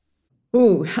Arvest?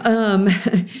 One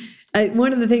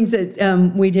of the things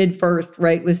that we did first,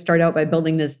 right, was start out by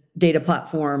building this data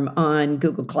platform on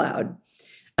Google Cloud.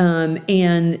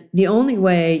 And the only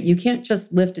way, you can't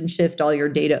just lift and shift all your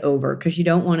data over, because you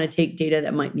don't want to take data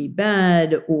that might be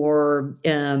bad or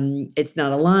it's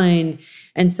not aligned.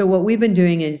 And so what we've been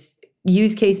doing is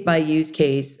use case by use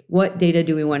case, what data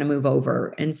do we want to move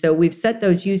over? And so we've set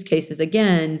those use cases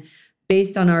again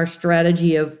based on our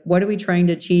strategy of what are we trying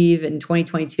to achieve in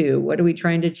 2022? What are we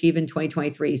trying to achieve in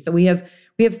 2023? So we have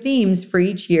themes for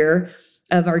each year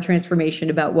of our transformation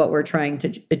about what we're trying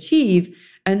to achieve.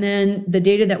 And then the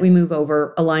data that we move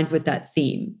over aligns with that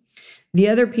theme. The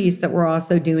other piece that we're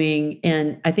also doing,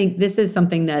 and I think this is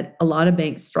something that a lot of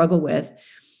banks struggle with,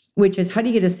 which is how do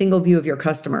you get a single view of your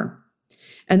customer?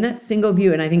 And that single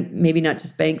view, and I think maybe not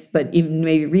just banks, but even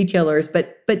maybe retailers,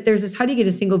 but there's this, how do you get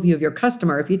a single view of your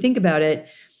customer? If you think about it,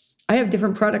 I have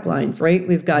different product lines, right?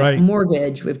 We've got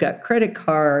mortgage, we've got credit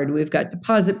card, we've got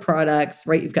deposit products,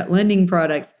 right? You've got lending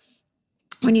products.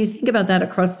 When you think about that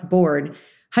across the board,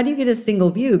 how do you get a single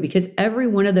view? Because every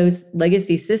one of those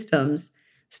legacy systems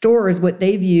stores what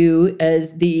they view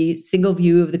as the single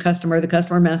view of the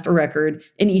customer master record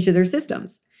in each of their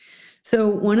systems. So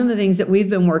one of the things that we've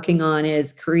been working on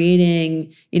is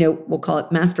creating, we'll call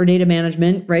it master data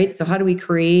management, right? So how do we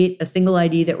create a single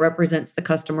ID that represents the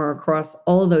customer across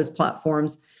all of those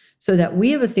platforms so that we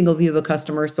have a single view of a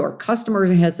customer, so our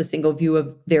customer has a single view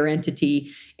of their entity,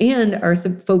 and our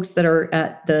folks that are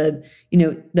at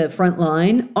the front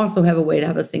line also have a way to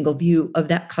have a single view of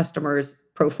that customer's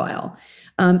profile.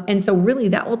 And so really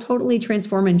that will totally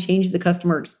transform and change the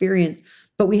customer experience.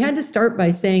 But we had to start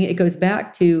by saying it goes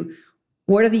back to,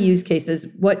 what are the use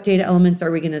cases? What data elements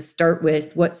are we going to start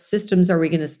with? What systems are we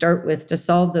going to start with to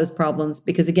solve those problems?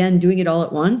 Because again, doing it all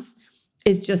at once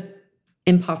is just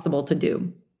impossible to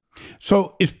do.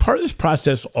 So as part of this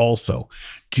process also,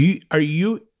 are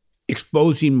you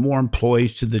exposing more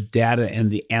employees to the data and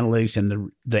the analytics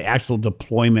and the actual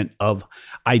deployment of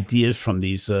ideas from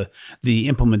these the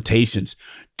implementations?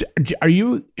 Are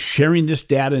you sharing this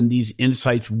data and these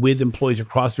insights with employees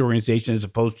across the organization as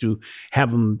opposed to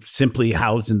have them simply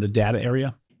housed in the data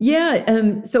area?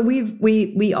 Yeah, so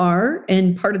we are,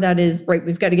 and part of that is right.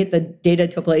 We've got to get the data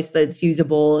to a place that's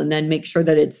usable, and then make sure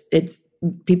that it's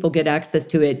people get access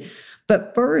to it.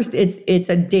 But first, it's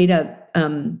a data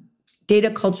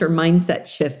culture mindset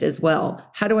shift as well.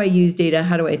 How do I use data?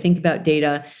 How do I think about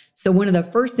data? So one of the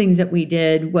first things that we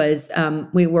did was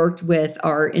we worked with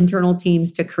our internal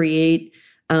teams to create,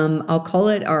 I'll call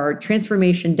it our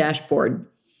transformation dashboard.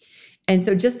 And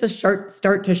so just to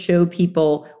start to show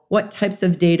people what types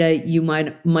of data you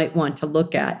might want to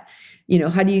look at.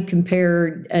 How do you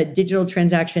compare digital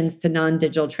transactions to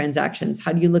non-digital transactions?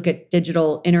 How do you look at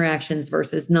digital interactions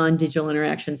versus non-digital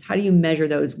interactions? How do you measure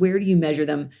those? Where do you measure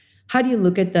them? How do you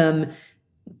look at them,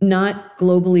 not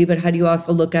globally, but how do you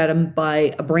also look at them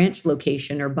by a branch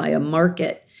location or by a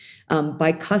market,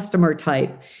 by customer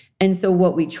type? And so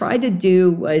what we tried to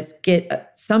do was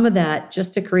get some of that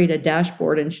just to create a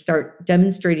dashboard and start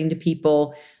demonstrating to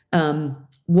people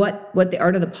what the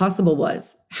art of the possible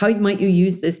was. How might you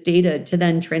use this data to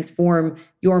then transform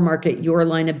your market, your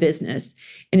line of business?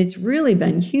 And it's really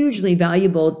been hugely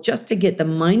valuable just to get the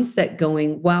mindset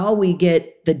going while we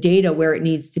get the data where it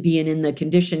needs to be and in the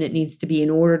condition it needs to be in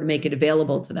order to make it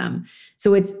available to them.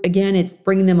 So it's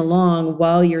bringing them along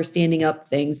while you're standing up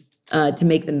things to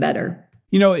make them better.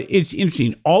 It's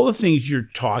interesting. All the things you're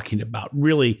talking about,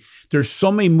 really, there's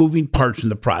so many moving parts in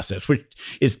the process, which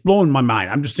is blowing my mind.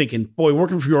 I'm just thinking, boy,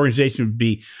 working for your organization would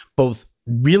be both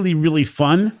really, really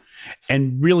fun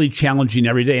and really challenging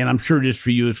every day. And I'm sure it is for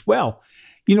you as well.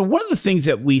 One of the things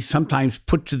that we sometimes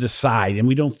put to the side and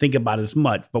we don't think about as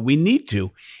much, but we need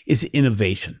to, is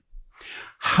innovation.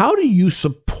 How do you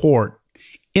support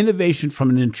innovation from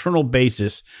an internal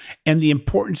basis and the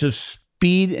importance of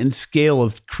speed and scale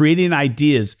of creating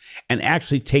ideas and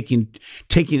actually taking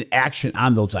action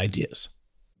on those ideas?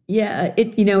 Yeah,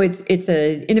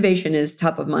 innovation is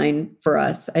top of mind for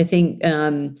us. I think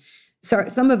so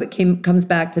some of it comes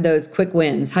back to those quick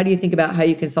wins. How do you think about how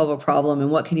you can solve a problem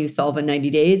and what can you solve in 90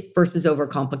 days versus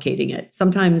overcomplicating it?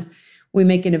 Sometimes we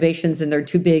make innovations and they're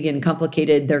too big and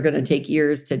complicated, they're going to take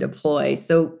years to deploy.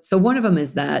 So one of them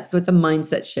is that. So it's a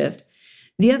mindset shift.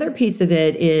 The other piece of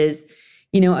it is,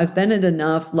 I've been at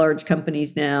enough large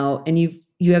companies now, and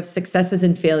you have successes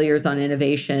and failures on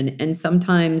innovation. And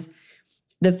sometimes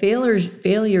the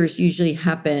failures usually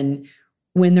happen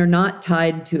when they're not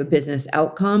tied to a business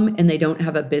outcome and they don't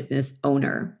have a business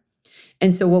owner.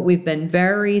 And so what we've been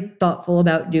very thoughtful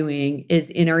about doing is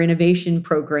in our innovation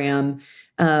program,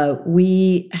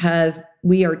 we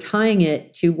are tying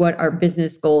it to what our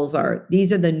business goals are.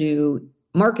 These are the new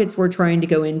markets we're trying to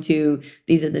go into.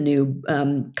 These are the new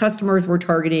customers we're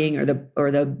targeting, or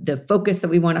the focus that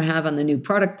we want to have on the new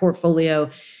product portfolio.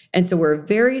 And so we're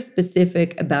very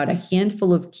specific about a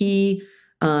handful of key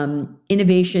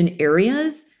innovation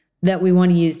areas that we want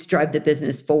to use to drive the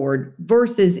business forward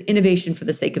versus innovation for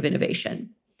the sake of innovation.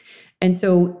 And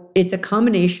so it's a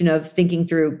combination of thinking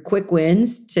through quick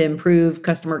wins to improve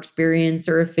customer experience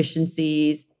or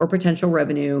efficiencies or potential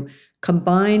revenue,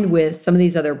 combined with some of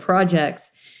these other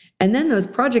projects. And then those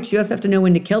projects, you also have to know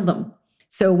when to kill them.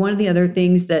 So one of the other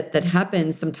things that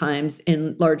happens sometimes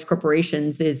in large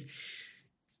corporations is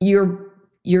your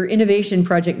innovation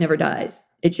project never dies.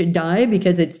 It should die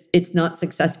because it's not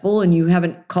successful and you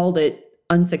haven't called it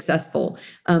unsuccessful.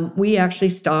 We actually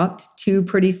stopped 2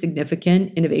 pretty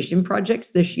significant innovation projects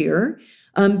this year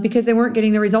because they weren't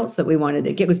getting the results that we wanted.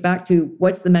 It goes back to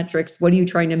what's the metrics? What are you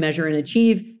trying to measure and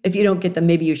achieve? If you don't get them,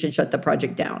 maybe you should shut the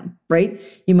project down, right?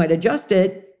 You might adjust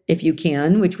it if you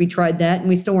can, which we tried that and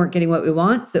we still weren't getting what we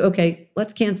want. So, okay,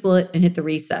 let's cancel it and hit the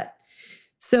reset.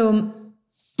 So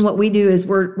what we do is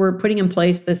we're putting in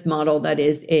place this model that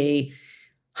is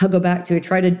I'll go back to it,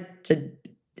 try to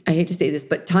I hate to say this,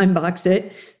 but time box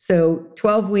it. So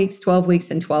 12 weeks, 12 weeks,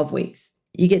 and 12 weeks.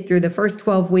 You get through the first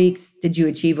 12 weeks. Did you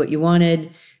achieve what you wanted?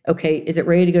 Okay, is it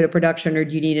ready to go to production, or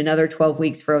do you need another 12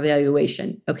 weeks for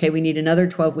evaluation? Okay, we need another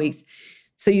 12 weeks.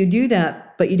 So you do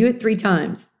that, but you do it 3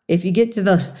 times. If you get to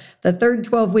the third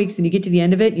 12 weeks and you get to the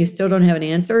end of it and you still don't have an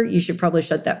answer, you should probably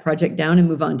shut that project down and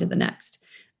move on to the next.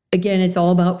 Again, it's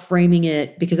all about framing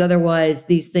it, because otherwise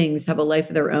these things have a life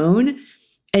of their own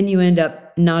and you end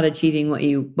up not achieving what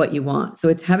you want. So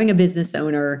it's having a business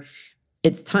owner,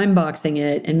 it's time boxing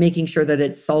it, and making sure that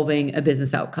it's solving a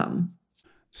business outcome.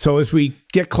 So as we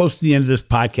get close to the end of this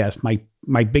podcast,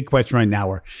 my big question right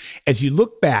now are, as you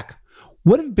look back,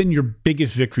 what have been your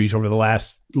biggest victories over the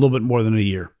last little bit more than a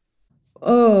year?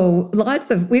 Oh,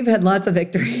 we've had lots of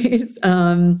victories.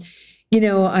 I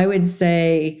would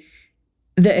say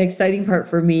the exciting part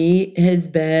for me has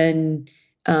been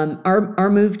our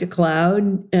move to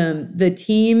cloud. The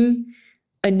team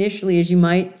initially, as you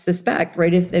might suspect,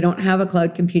 right, if they don't have a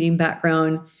cloud computing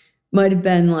background, might have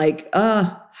been like,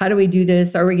 how do we do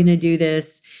this? Are we going to do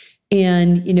this?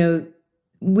 And,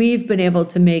 we've been able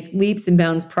to make leaps and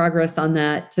bounds progress on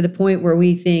that to the point where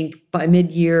we think by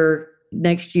mid-year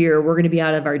next year, we're going to be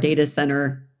out of our data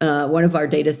center, one of our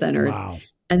data centers. Wow.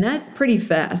 And that's pretty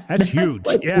fast. That's huge.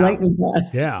 Like lightning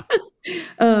fast. Yeah.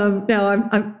 Now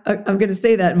I'm going to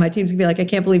say that, and my team's going to be like, I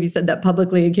can't believe you said that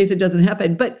publicly in case it doesn't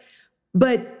happen. But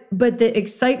the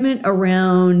excitement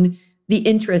around the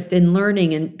interest in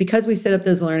learning, and because we set up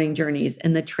those learning journeys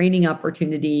and the training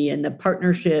opportunity and the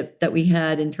partnership that we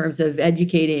had in terms of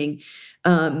educating,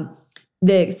 the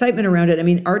excitement around it. I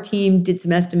mean, our team did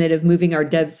some estimate of moving our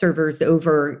dev servers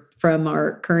over from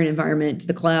our current environment to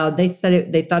the cloud. They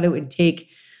thought it would take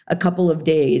a couple of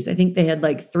days. I think they had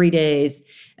like 3 days,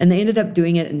 and they ended up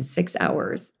doing it in 6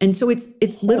 hours. And so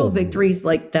it's little victories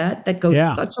like that go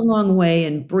such a long way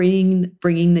in bringing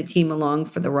the team along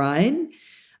for the ride.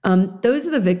 Those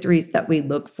are the victories that we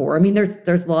look for. I mean,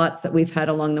 there's lots that we've had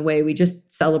along the way. We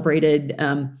just celebrated,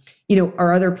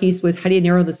 our other piece was, how do you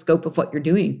narrow the scope of what you're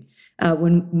doing?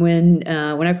 When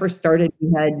I first started,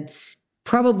 we had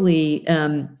probably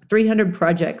 300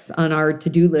 projects on our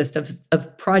to-do list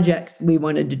of projects we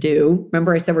wanted to do.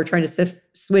 Remember I said we're trying to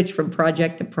switch from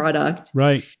project to product.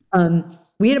 Right.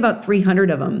 We had about 300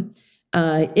 of them.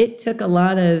 It took a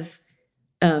lot of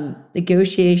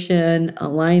negotiation,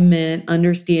 alignment,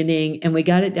 understanding, and we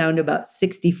got it down to about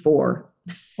 64.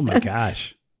 Oh my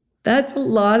gosh. That's a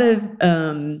lot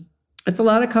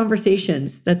of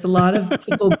conversations. That's a lot of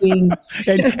people being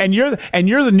and you're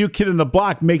the new kid in the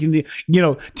block making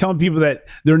telling people that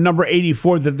they're number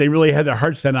 84 that they really had their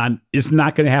heart set on. It's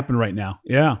not going to happen right now.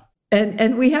 Yeah.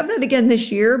 And we have that again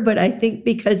this year, but I think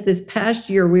because this past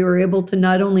year we were able to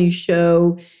not only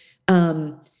show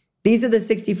these are the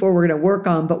 64 we're going to work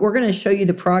on, but we're going to show you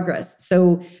the progress.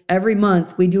 So every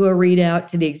month we do a readout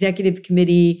to the executive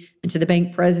committee and to the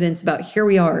bank presidents about, here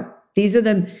we are. These are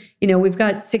the, we've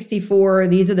got 64.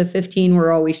 These are the 15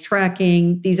 we're always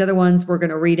tracking. These other ones we're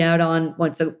going to read out on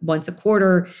once a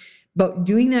quarter. But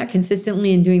doing that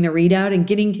consistently and doing the readout and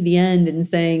getting to the end and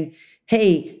saying,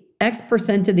 hey,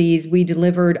 X% of these we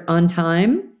delivered on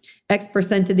time.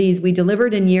 X% of these we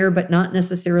delivered in year, but not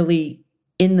necessarily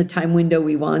in the time window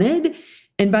we wanted.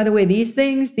 And by the way,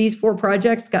 these 4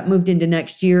 projects got moved into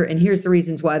next year. And here's the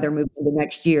reasons why they're moved into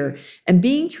next year. And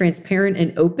being transparent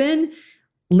and open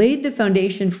laid the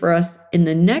foundation for us in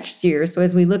the next year. So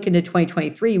as we look into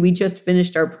 2023, we just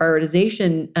finished our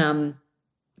prioritization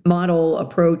model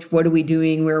approach. What are we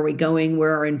doing? Where are we going?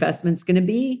 Where are our investments going to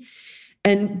be?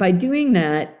 And by doing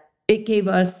that, it gave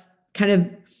us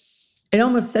it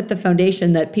almost set the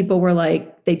foundation that people were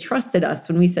like, they trusted us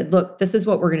when we said, look, this is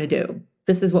what we're going to do.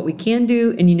 This is what we can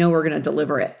do. And we're going to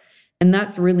deliver it. And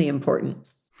that's really important.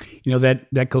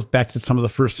 That goes back to some of the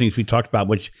first things we talked about,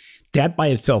 which that by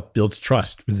itself builds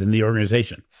trust within the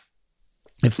organization.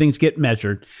 If things get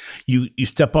measured, you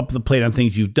step up to the plate on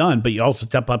things you've done, but you also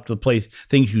step up to the plate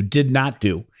things you did not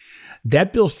do.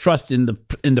 That builds trust in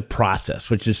the process,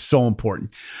 which is so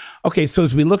important. Okay, so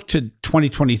as we look to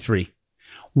 2023,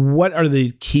 what are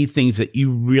the key things that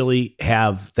you really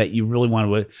have that you really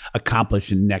want to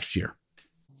accomplish in next year?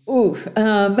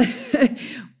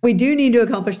 We do need to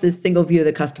accomplish this single view of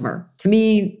the customer. To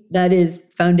me, that is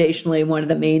foundationally one of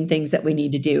the main things that we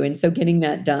need to do. And so getting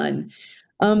that done.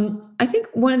 I think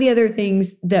one of the other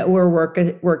things that we're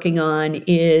working on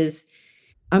is,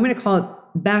 I'm going to call it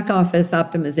back office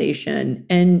optimization.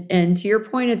 And to your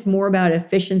point, it's more about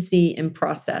efficiency and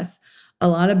process. A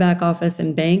lot of back office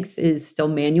in banks is still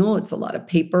manual. It's a lot of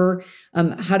paper.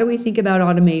 How do we think about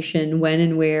automation, when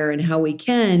and where and how we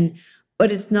can?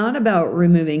 But it's not about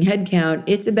removing headcount.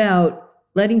 It's about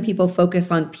letting people focus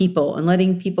on people and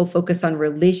letting people focus on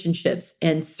relationships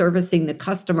and servicing the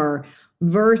customer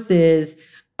versus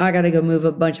I got to go move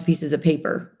a bunch of pieces of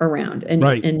paper around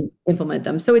and implement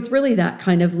them. So it's really that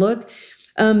kind of look.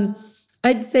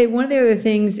 I'd say one of the other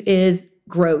things is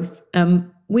growth.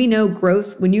 We know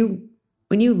growth when you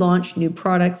launch new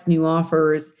products, new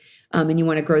offers, and you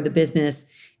want to grow the business,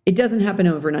 it doesn't happen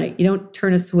overnight. You don't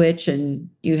turn a switch and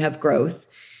you have growth.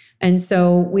 And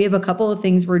so we have a couple of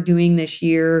things we're doing this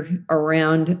year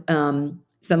around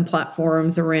some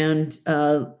platforms around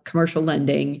commercial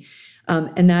lending.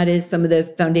 And that is some of the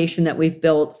foundation that we've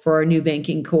built for our new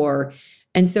banking core.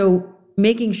 And so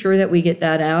making sure that we get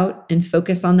that out and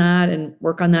focus on that and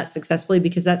work on that successfully,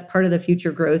 because that's part of the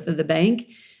future growth of the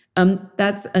bank.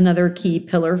 That's another key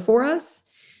pillar for us.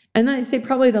 And then I'd say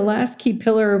probably the last key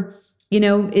pillar,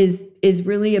 is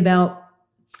really about,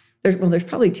 there's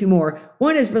probably 2 more.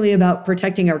 One is really about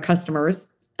protecting our customers.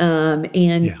 And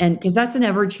because that's an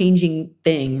ever-changing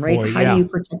thing, right? How do you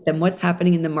protect them? What's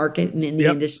happening in the market and in the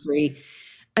industry?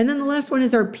 And then the last one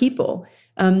is our people.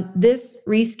 This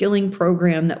reskilling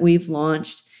program that we've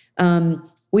launched,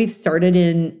 we've started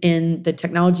in the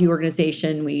technology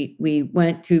organization. We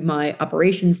went to my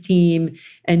operations team,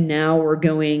 and now we're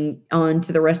going on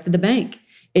to the rest of the bank.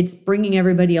 It's bringing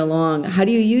everybody along. How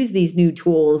do you use these new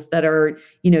tools that are,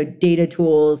 data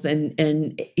tools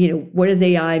and what does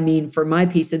AI mean for my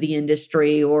piece of the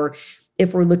industry? Or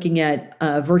if we're looking at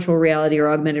virtual reality or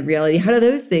augmented reality, how do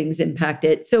those things impact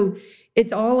it? So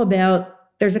it's all about,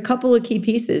 there's a couple of key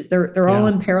pieces. They're all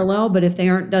in parallel, but if they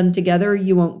aren't done together,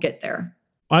 you won't get there.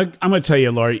 I'm going to tell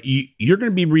you, Laura, you're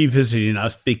going to be revisiting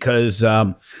us because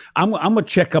I'm going to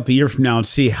check up a year from now and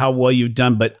see how well you've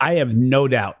done. But I have no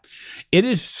doubt it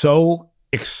is so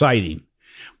exciting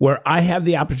where I have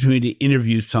the opportunity to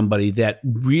interview somebody that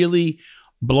really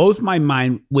blows my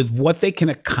mind with what they can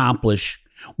accomplish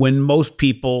when most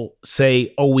people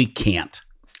say, oh, we can't.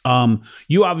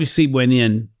 You obviously went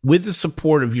in with the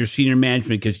support of your senior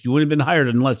management because you wouldn't have been hired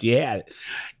unless you had it,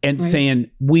 and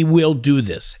saying, we will do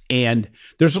this. And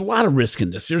there's a lot of risk in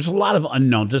this. There's a lot of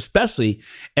unknowns, especially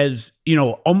as,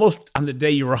 almost on the day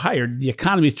you were hired, the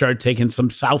economy started taking some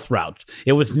south routes.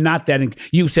 It was not that,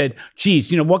 you said,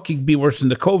 geez, what could be worse than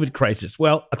the COVID crisis?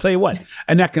 Well, I'll tell you what,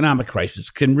 an economic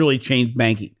crisis can really change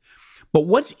banking. But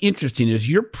what's interesting is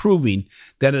you're proving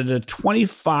that at a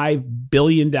 $25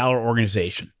 billion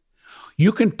organization,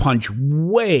 you can punch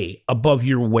way above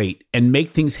your weight and make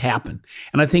things happen.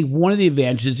 And I think one of the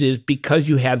advantages is because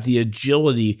you have the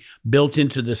agility built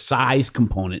into the size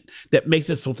component that makes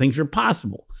it so things are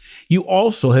possible. You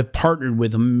also have partnered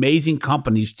with amazing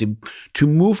companies to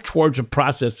move towards a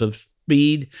process of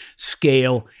speed,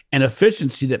 scale, and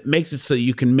efficiency that makes it so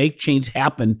you can make change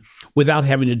happen without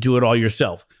having to do it all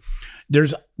yourself.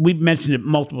 We've mentioned it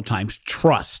multiple times,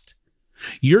 trust.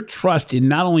 Your trust in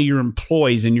not only your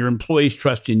employees and your employees'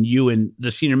 trust in you and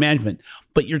the senior management,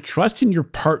 but your trust in your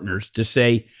partners to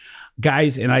say,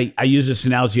 guys, and I use this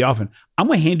analogy often, I'm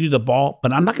going to hand you the ball,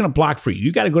 but I'm not going to block for you.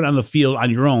 You got to go down the field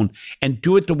on your own and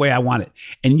do it the way I want it.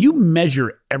 And you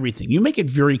measure everything. You make it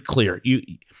very clear. You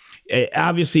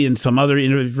obviously, in some other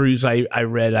interviews I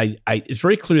read, it's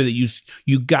very clear that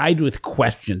you guide with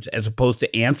questions as opposed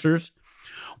to answers,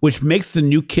 which makes the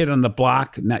new kid on the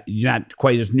block, not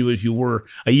quite as new as you were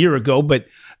a year ago, but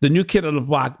the new kid on the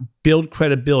block build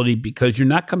credibility because you're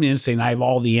not coming in and saying, I have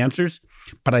all the answers,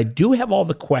 but I do have all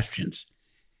the questions.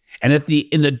 And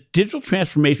in the digital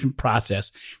transformation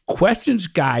process, questions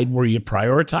guide where you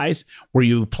prioritize, where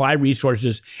you apply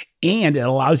resources, and it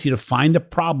allows you to find the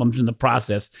problems in the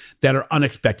process that are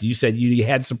unexpected. You said you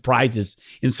had surprises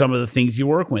in some of the things you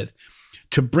work with.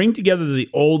 To bring together the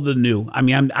old, the new. I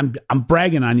mean, I'm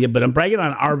bragging on you, but I'm bragging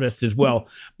on Arvest as well,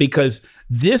 because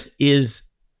this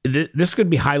could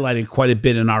be highlighted quite a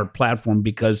bit in our platform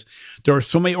because there are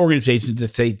so many organizations that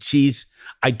say, geez,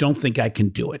 I don't think I can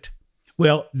do it.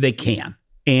 Well, they can.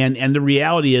 And the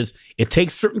reality is it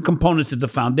takes certain components of the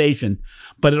foundation,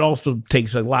 but it also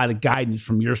takes a lot of guidance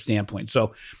from your standpoint.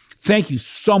 So thank you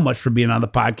so much for being on the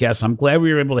podcast. I'm glad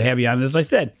we were able to have you on. As I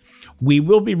said, we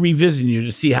will be revisiting you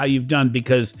to see how you've done,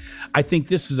 because I think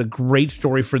this is a great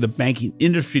story for the banking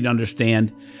industry to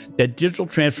understand that digital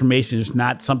transformation is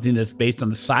not something that's based on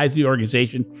the size of the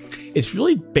organization. It's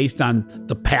really based on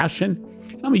the passion.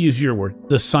 I'm going to use your word,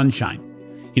 the sunshine.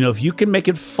 You know, if you can make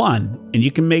it fun and you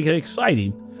can make it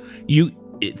exciting,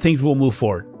 things will move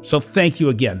forward. So thank you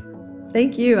again.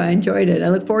 Thank you. I enjoyed it. I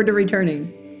look forward to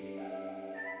returning.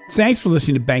 Thanks for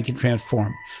listening to Banking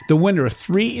Transform, the winner of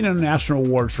 3 international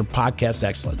awards for podcast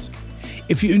excellence.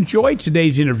 If you enjoyed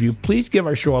today's interview, please give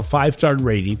our show a 5-star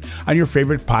rating on your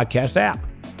favorite podcast app.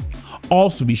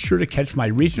 Also, be sure to catch my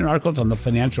recent articles on the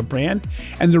financial brand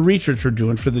and the research we're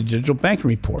doing for the Digital Banking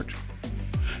Report.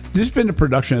 This has been a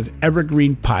production of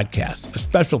Evergreen Podcast. A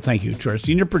special thank you to our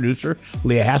senior producer,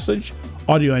 Leah Haslage,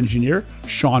 audio engineer,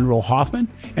 Sean Roll Hoffman,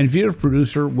 and video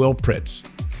producer, Will Pritz.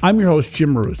 I'm your host,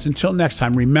 Jim Marous. Until next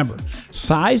time, remember,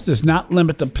 size does not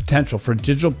limit the potential for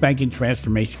digital banking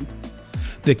transformation.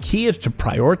 The key is to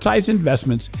prioritize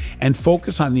investments and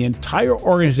focus on the entire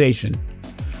organization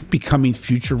becoming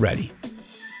future ready.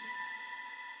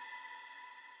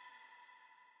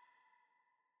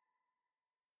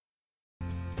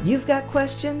 You've got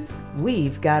questions,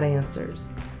 we've got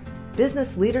answers.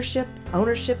 Business leadership,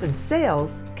 ownership, and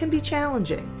sales can be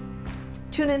challenging.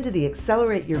 Tune into the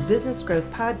Accelerate Your Business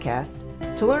Growth podcast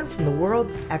to learn from the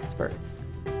world's experts.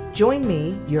 Join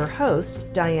me, your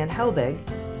host, Diane Helbig,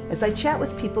 as I chat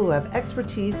with people who have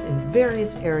expertise in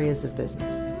various areas of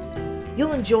business.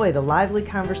 You'll enjoy the lively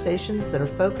conversations that are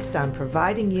focused on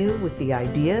providing you with the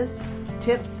ideas,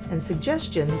 tips, and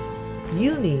suggestions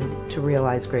you need to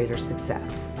realize greater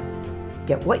success.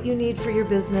 Get what you need for your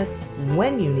business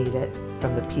when you need it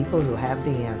from the people who have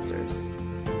the answers.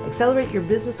 Accelerate Your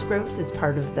Business Growth is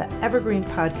part of the Evergreen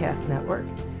Podcast Network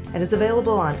and is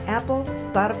available on Apple,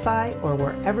 Spotify, or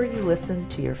wherever you listen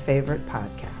to your favorite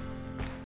podcast.